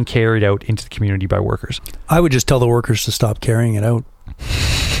 or being carried out into the community by workers." I would just tell the workers to stop carrying it out.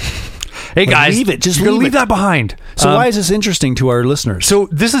 Hey guys, leave it. Just you're gonna leave leave it. that behind. So why is this interesting to our listeners? So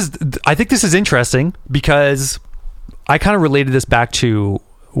I think this is interesting because I kind of related this back to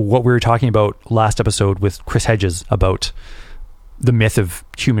what we were talking about last episode with Chris Hedges about the myth of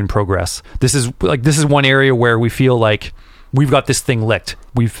human progress. This is one area where we feel like we've got this thing licked.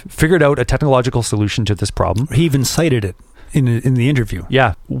 We've figured out a technological solution to this problem. He even cited it in the interview.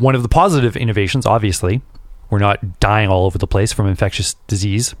 Yeah. One of the positive innovations, obviously, we're not dying all over the place from infectious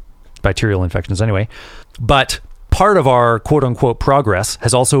disease, bacterial infections anyway. But part of our quote unquote progress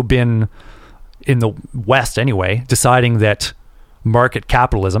has also been, in the West anyway, deciding that market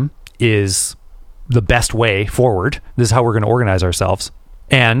capitalism is the best way forward. This is how we're going to organize ourselves.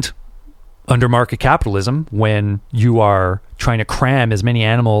 And under market capitalism, when you are trying to cram as many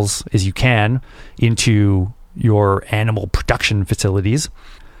animals as you can into your animal production facilities,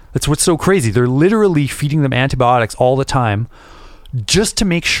 that's what's so crazy. They're literally feeding them antibiotics all the time just to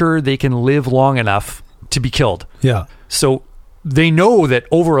make sure they can live long enough to be killed. Yeah. So they know that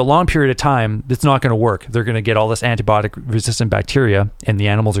over a long period of time, it's not going to work. They're going to get all this antibiotic-resistant bacteria, and the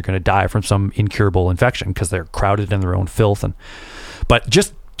animals are going to die from some incurable infection because they're crowded in their own filth. But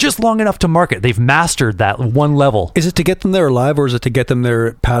just long enough to market. They've mastered that one level. Is it to get them there alive, or is it to get them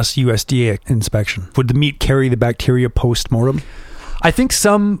there past USDA inspection? Would the meat carry the bacteria post-mortem? I think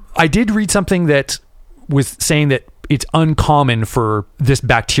I did read something that was saying that it's uncommon for this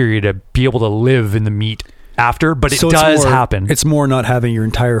bacteria to be able to live in the meat after, but it does happen. It's more not having your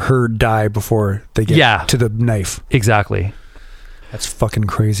entire herd die before they get to the knife. Exactly. That's fucking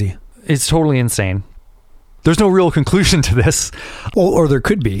crazy. It's totally insane. There's no real conclusion to this. Well, or there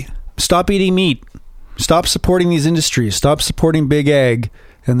could be. Stop eating meat. Stop supporting these industries. Stop supporting Big Ag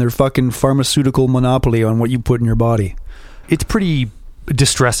and their fucking pharmaceutical monopoly on what you put in your body. It's pretty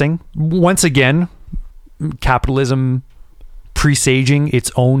distressing. Once again, capitalism presaging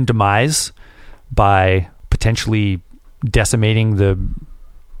its own demise by potentially decimating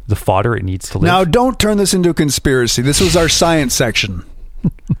the fodder it needs to live. Now, don't turn this into a conspiracy. This was our science section.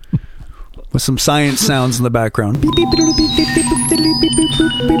 With some science sounds in the background. Beep, beep, beep, beep, beep, beep, beep, beep, beep,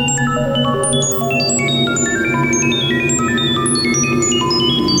 beep, beep.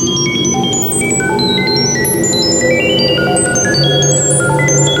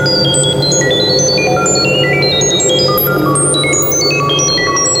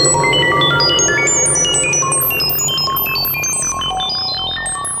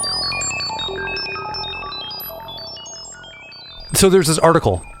 So there's this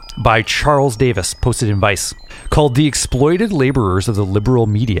article by Charles Davis, posted in Vice, called "The Exploited Laborers of the Liberal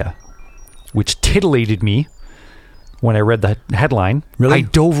Media," which titillated me when I read the headline. Really? I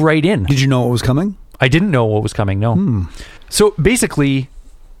dove right in. Did you know what was coming? I didn't know what was coming, no. So basically,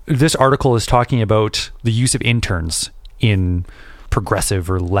 this article is talking about the use of interns in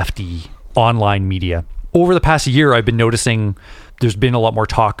progressive or lefty online media. Over the past year, I've been noticing there's been a lot more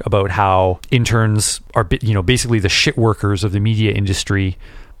talk about how interns are, basically the shit workers of the media industry,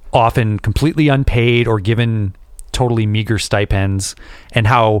 often completely unpaid or given totally meager stipends, and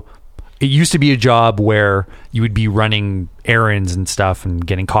how it used to be a job where you would be running errands and stuff and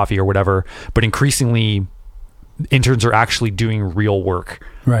getting coffee or whatever, but increasingly interns are actually doing real work.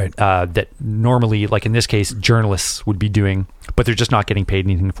 Right. That normally, like in this case, journalists would be doing, but they're just not getting paid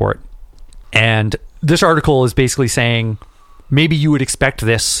anything for it. And this article is basically saying maybe you would expect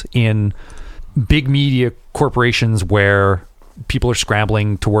this in big media corporations where people are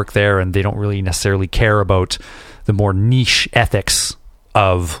scrambling to work there and they don't really necessarily care about the more niche ethics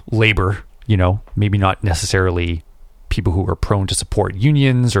of labor, maybe not necessarily people who are prone to support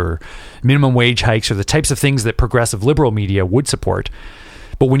unions or minimum wage hikes or the types of things that progressive liberal media would support.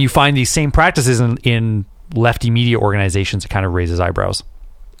 But when you find these same practices in lefty media organizations, it kind of raises eyebrows.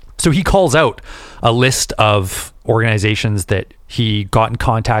 So he calls out a list of organizations that he got in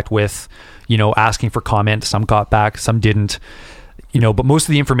contact with, asking for comment. Some got back, some didn't, but most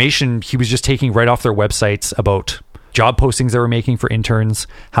of the information he was just taking right off their websites about job postings they were making for interns,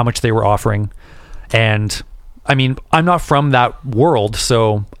 how much they were offering. And I mean, I'm not from that world,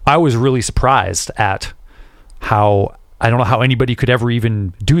 so I was really surprised at how, I don't know how anybody could ever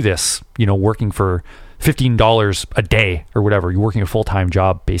even do this, working for $15 a day or whatever. You're working a full-time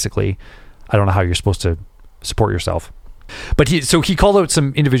job, basically. I don't know how you're supposed to support yourself. But he called out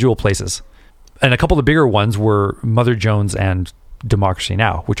some individual places. And a couple of the bigger ones were Mother Jones and Democracy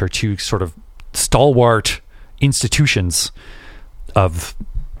Now!, which are two sort of stalwart institutions of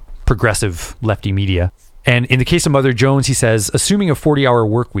progressive lefty media. And in the case of Mother Jones, he says, assuming a 40-hour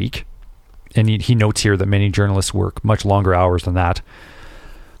work week, and he notes here that many journalists work much longer hours than that,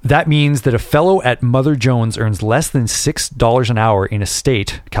 that means that a fellow at Mother Jones earns less than $6 an hour in a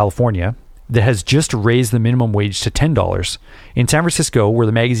state, California, that has just raised the minimum wage to $10. In San Francisco, where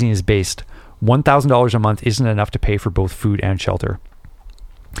the magazine is based, $1,000 a month isn't enough to pay for both food and shelter.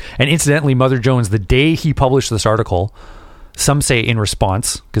 And incidentally, Mother Jones, the day he published this article, some say in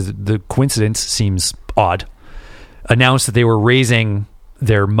response, because the coincidence seems odd, announced that they were raising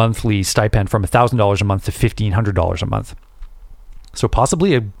their monthly stipend from $1,000 a month to $1,500 a month. So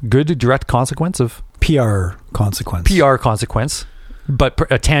possibly a good direct consequence of PR consequence,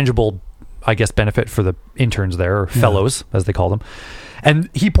 but a tangible, I guess, benefit for the interns there, or fellows, as they call them. And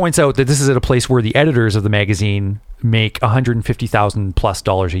he points out that this is at a place where the editors of the magazine make $150,000 plus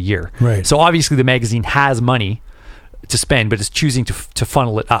a year. Right. So obviously the magazine has money to spend, but it's choosing to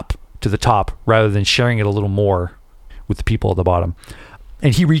funnel it up to the top rather than sharing it a little more with the people at the bottom.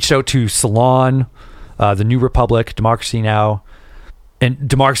 And he reached out to Salon, the New Republic, Democracy Now!, and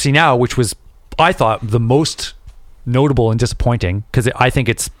Democracy Now!, which was, I thought, the most notable and disappointing, because I think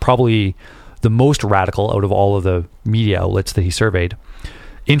it's probably the most radical out of all of the media outlets that he surveyed.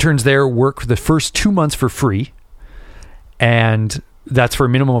 Interns there work the first 2 months for free, and that's for a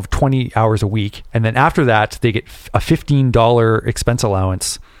minimum of 20 hours a week. And then after that, they get a $15 expense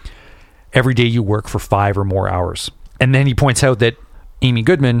allowance every day you work for 5 or more hours. And then he points out that Amy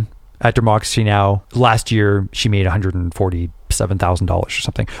Goodman at Democracy Now! Last year, she made $147,000 or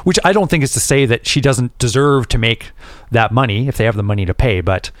something, which I don't think is to say that she doesn't deserve to make that money if they have the money to pay.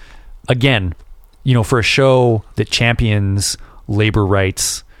 But again, for a show that champions labor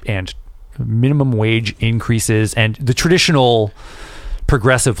rights and minimum wage increases and the traditional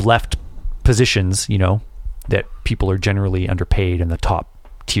progressive left positions, that people are generally underpaid and the top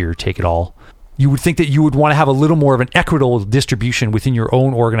tier take it all, you would think that you would want to have a little more of an equitable distribution within your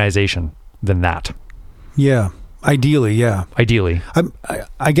own organization than that. Yeah. Ideally, yeah. Ideally.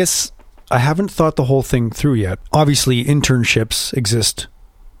 I guess I haven't thought the whole thing through yet. Obviously, internships exist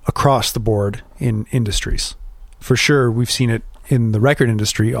across the board in industries. For sure, we've seen it in the record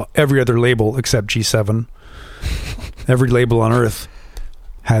industry. Every other label except G7, every label on earth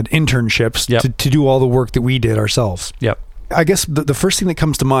had internships to do all the work that we did ourselves. Yep. I guess the first thing that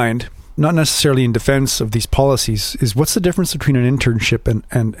comes to mind, not necessarily in defense of these policies, is what's the difference between an internship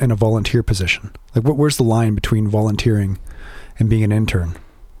and a volunteer position? Like, where's the line between volunteering and being an intern?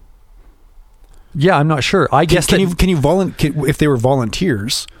 Yeah, I'm not sure. I guess if they were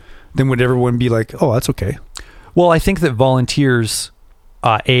volunteers, then would everyone be like, oh, that's okay? Well, I think that volunteers,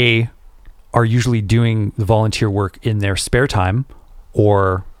 are usually doing the volunteer work in their spare time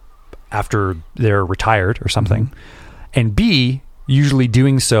or after they're retired or something. Mm-hmm. And B, usually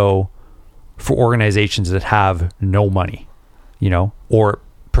doing so for organizations that have no money, or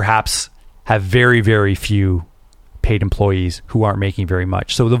perhaps have very, very few paid employees who aren't making very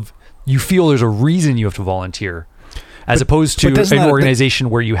much. So you feel there's a reason you have to volunteer, as opposed to an organization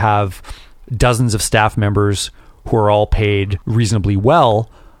where you have dozens of staff members who are all paid reasonably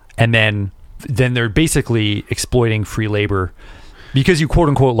well, and then they're basically exploiting free labor because you quote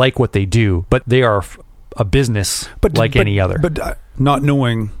unquote like what they do, but they are a business any other. But not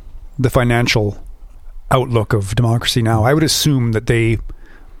knowing the financial outlook of Democracy Now!, I would assume that they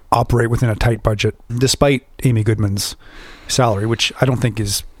operate within a tight budget, despite Amy Goodman's salary, which I don't think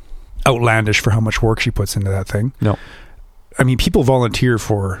is outlandish for how much work she puts into that thing. No. I mean, people volunteer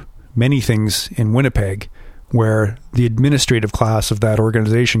for many things in Winnipeg where the administrative class of that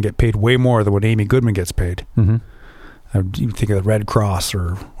organization get paid way more than what Amy Goodman gets paid. Mm-hmm. You think of the Red Cross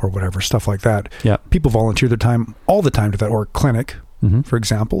or whatever, stuff like that. Yeah. People volunteer their time all the time to that, or clinic, mm-hmm. for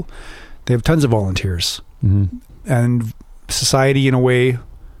example. They have tons of volunteers. Mm-hmm. And society, in a way,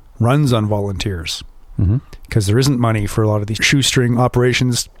 runs on volunteers because there isn't money for a lot of these shoestring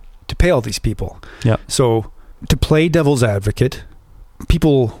operations to pay all these people. Yeah. So to play devil's advocate,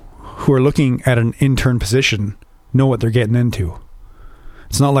 people who are looking at an intern position know what they're getting into.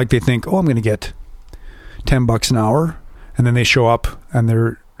 It's not like they think, oh, I'm going to get $10 an hour, and then they show up and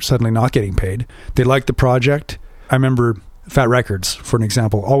they're suddenly not getting paid. They like the project. I remember Fat Records, for an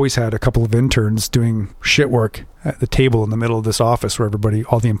example, always had a couple of interns doing shit work at the table in the middle of this office where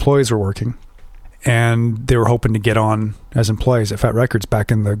all the employees were working. And they were hoping to get on as employees at Fat Records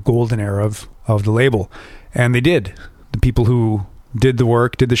back in the golden era of the label. And they did. The people who did the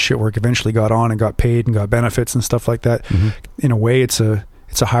work, did the shit work, eventually got on and got paid and got benefits and stuff like that. Mm-hmm. In a way, it's a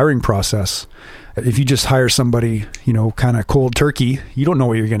hiring process. If you just hire somebody, kind of cold turkey, you don't know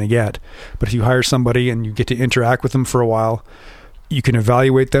what you're going to get. But if you hire somebody and you get to interact with them for a while, you can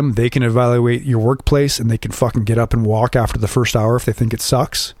evaluate them. They can evaluate your workplace, and they can fucking get up and walk after the first hour if they think it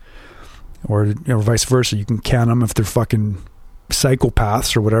sucks. Or vice versa. You can can them if they're fucking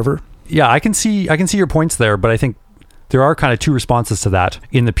psychopaths or whatever. Yeah, I can see your points there, but I think there are kind of two responses to that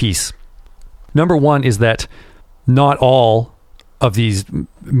in the piece. Number one is that not all of these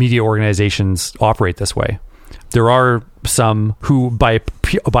media organizations operate this way. There are some who, by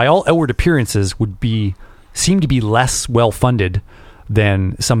all outward appearances, seem to be less well funded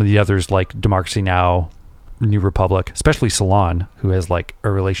than some of the others, like Democracy Now!, New Republic, especially Salon, who has like a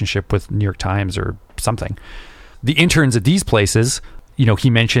relationship with New York Times or something. The interns at these places, he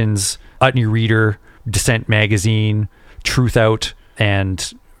mentions Utne Reader, Dissent Magazine, Truth Out,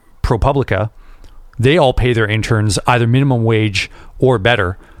 and ProPublica. They all pay their interns either minimum wage or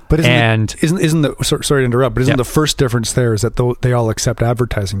better. But isn't sorry to interrupt, but isn't the first difference there is that they all accept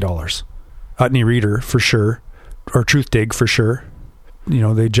advertising dollars? Utne Reader for sure, or Truth Dig for sure.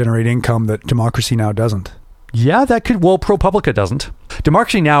 They generate income that Democracy Now! Doesn't. Yeah, ProPublica doesn't.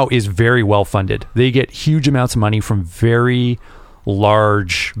 Democracy Now! Is very well funded. They get huge amounts of money from very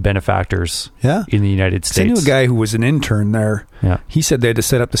large benefactors in the United States. I knew a guy who was an intern there. Yeah. He said they had to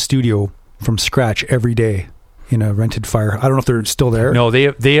set up the studio from scratch every day in a rented fire. I don't know if they're still there. No,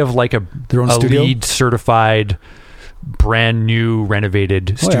 they have like Their own studio? LEED certified, brand new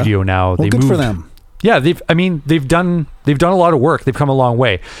renovated Oh, yeah. studio now. Well, good for them. Yeah, they've done a lot of work. They've come a long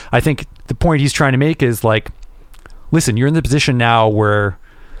way. I think the point he's trying to make is like, listen, you're in the position now where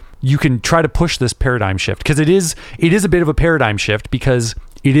you can try to push this paradigm shift, because it is a bit of a paradigm shift, because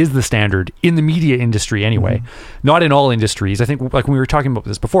it is the standard in the media industry anyway, not in all industries. I think, like when we were talking about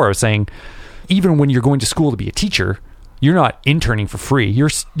this before, I was saying, even when you're going to school to be a teacher, you're not interning for free. You're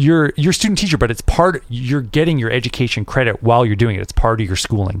student teacher, but it's you're getting your education credit while you're doing it. It's part of your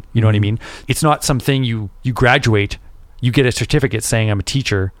schooling. You know what I mean? It's not something you graduate, you get a certificate saying I'm a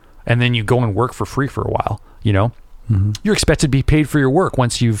teacher, and then you go and work for free for a while, you know? You're expected to be paid for your work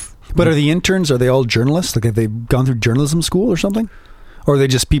once you've... But are the interns, are they all journalists? Like, have they gone through journalism school or something? Or are they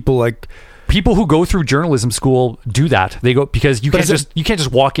just people like... People who go through journalism school do that. They go, because you can't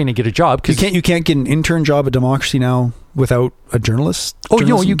just walk in and get a job. You can't get an intern job at Democracy Now! Without a journalist? Oh,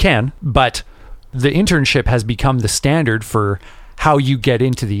 no, you can. But the internship has become the standard for how you get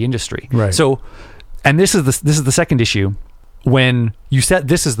into the industry. Right. So, and this is the second issue. When you set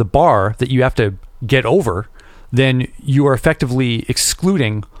this as the bar that you have to get over, then you are effectively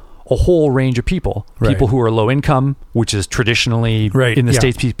excluding a whole range of people. Right. People who are low income, which is traditionally in the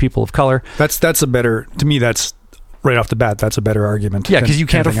States people of color. That's a better, to me, that's right off the bat, that's a better argument. Yeah, because you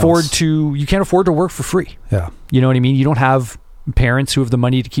can't afford else. to work for free. Yeah. You know what I mean? You don't have parents who have the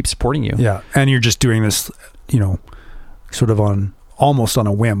money to keep supporting you. Yeah. And you're just doing this, sort of almost on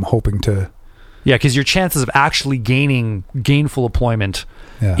a whim, hoping to... Yeah, because your chances of actually gaining gainful employment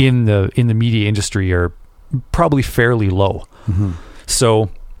in the media industry are probably fairly low. So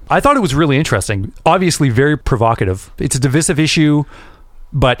I thought it was really interesting. Obviously very provocative. It's a divisive issue,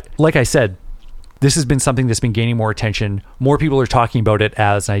 but like I said, this has been something that's been gaining more attention. More people are talking about it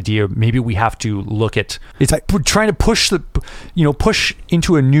as an idea. Maybe we have to look at we're trying to push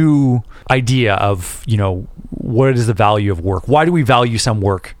into a new idea of, what is the value of work? Why do we value some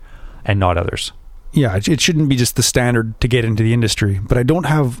work and not others? Yeah, it shouldn't be just the standard to get into the industry, but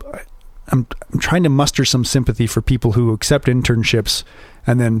I'm trying to muster some sympathy for people who accept internships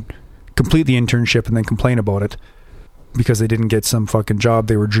and then complete the internship and then complain about it because they didn't get some fucking job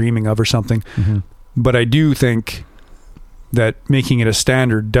they were dreaming of or something. But I do think that making it a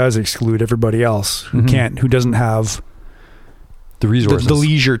standard does exclude everybody else who who doesn't have the resources, the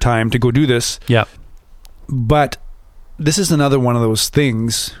leisure time to go do this. Yeah. But this is another one of those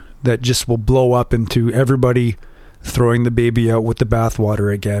things that just will blow up into everybody throwing the baby out with the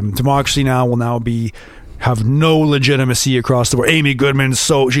bathwater again. Democracy Now! Will now have no legitimacy across the board. Amy Goodman,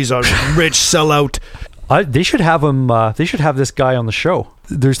 she's a rich sellout. They should have him. They should have this guy on the show.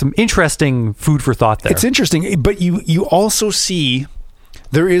 There's some interesting food for thought there. It's interesting, but you also see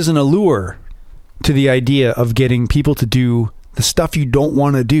there is an allure to the idea of getting people to do the stuff you don't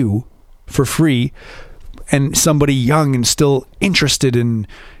want to do for free, and somebody young and still interested and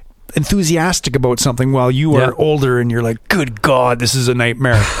enthusiastic about something while you are older and you're like, good God, this is a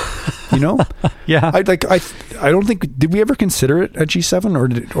nightmare. Yeah. I don't think, did we ever consider it at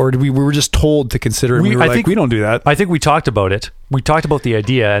G7 or did we were just told to consider it? And we don't do that. I think we talked about it. We talked about the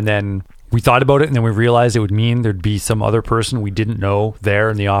idea, and then we thought about it, and then we realized it would mean there'd be some other person we didn't know there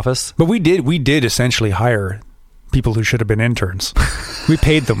in the office. But we did essentially hire people who should have been interns. We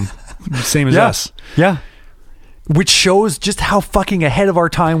paid them, same as us. Yeah. Which shows just how fucking ahead of our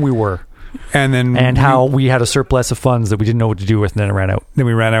time we were. And how we had a surplus of funds that we didn't know what to do with, and then it ran out. Then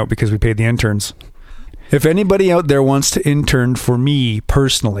we ran out because we paid the interns. If anybody out there wants to intern for me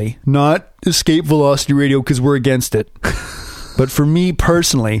personally, not Escape Velocity Radio because we're against it, but for me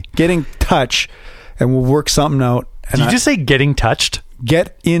personally, get in touch and we'll work something out. And Did you just say getting touched?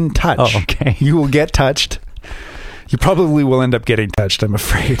 Get in touch. Oh, okay. You will get touched. You probably will end up getting touched, I'm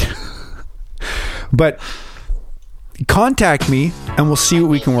afraid. But contact me and we'll see what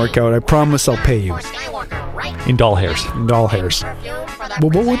we can work out. I promise I'll pay you. In doll hairs. In doll hairs.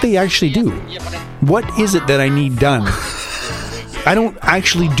 Well, what would they actually do? What is it that I need done? I don't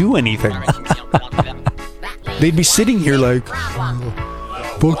actually do anything. They'd be sitting here like,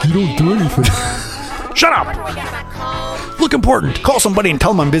 fuck, you don't do anything. Shut up! Look important. Call somebody and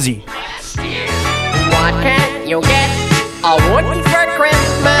tell them I'm busy. What can you get a Woody for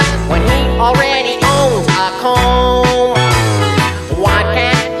Christmas when he already owns a comb? What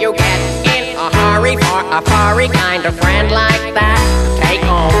can you get in a hurry for a furry kind of friend like that? Take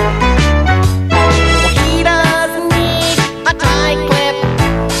home. He doesn't need a tie clip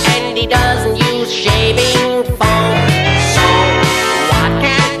and he doesn't use shaving foam. So what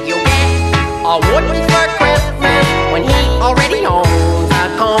can you get a Woody for Christmas when he already owns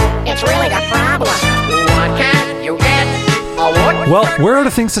a comb? It's Santa's really got problems. What can you get? Well, we're out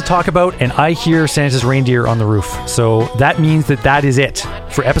of things to talk about, and I hear Santa's reindeer on the roof. So that means that is it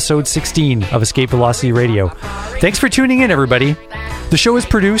for episode 16 of Escape Velocity Radio. Thanks for tuning in, everybody. The show is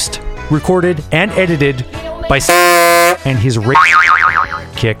produced, recorded, and edited by and his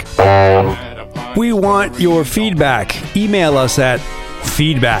kick. We want your feedback. Email us at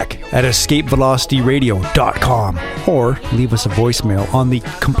feedback@escapevelocityradio.com or leave us a voicemail on the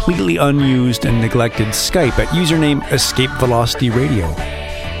completely unused and neglected Skype at username Escape Velocity Radio.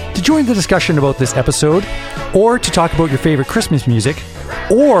 To join the discussion about this episode, or to talk about your favorite Christmas music,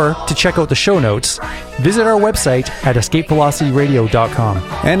 or to check out the show notes, visit our website at escapevelocityradio.com.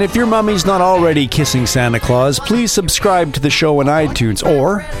 And if your mummy's not already kissing Santa Claus, please subscribe to the show on iTunes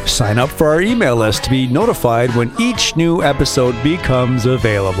or sign up for our email list to be notified when each new episode becomes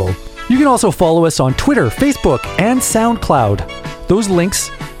available. You can also follow us on Twitter, Facebook, and SoundCloud. Those links,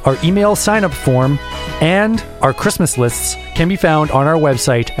 our email sign-up form, and our Christmas lists can be found on our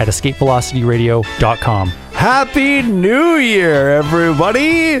website at escapevelocityradio.com. Happy New Year,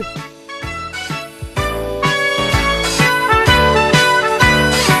 everybody!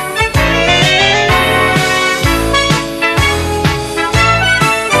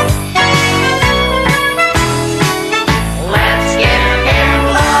 Let's give him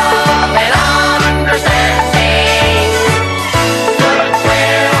love and understanding.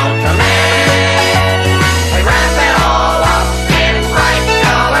 Goodwill to men. We wrap it all up in bright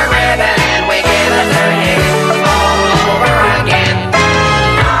color ribbon and we give it to him all over again.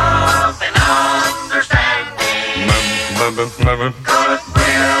 Love and understanding. Goodwill to men.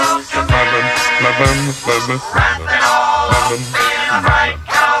 Wrap it all up in a bright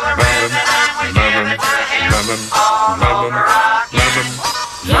color ribbon and we give it to him all over again.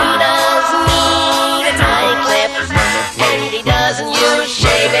 He doesn't need a tight clip, and he doesn't use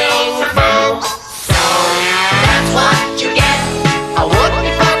shaving foam. So that's what you get, a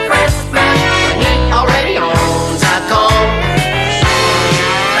Woody for Christmas, when he already owns a comb.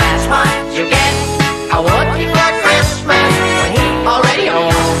 That's what you get, a Woody for Christmas, when he already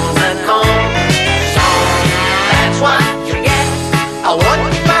owns a comb. So that's what you get, a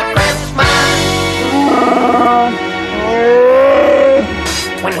Woody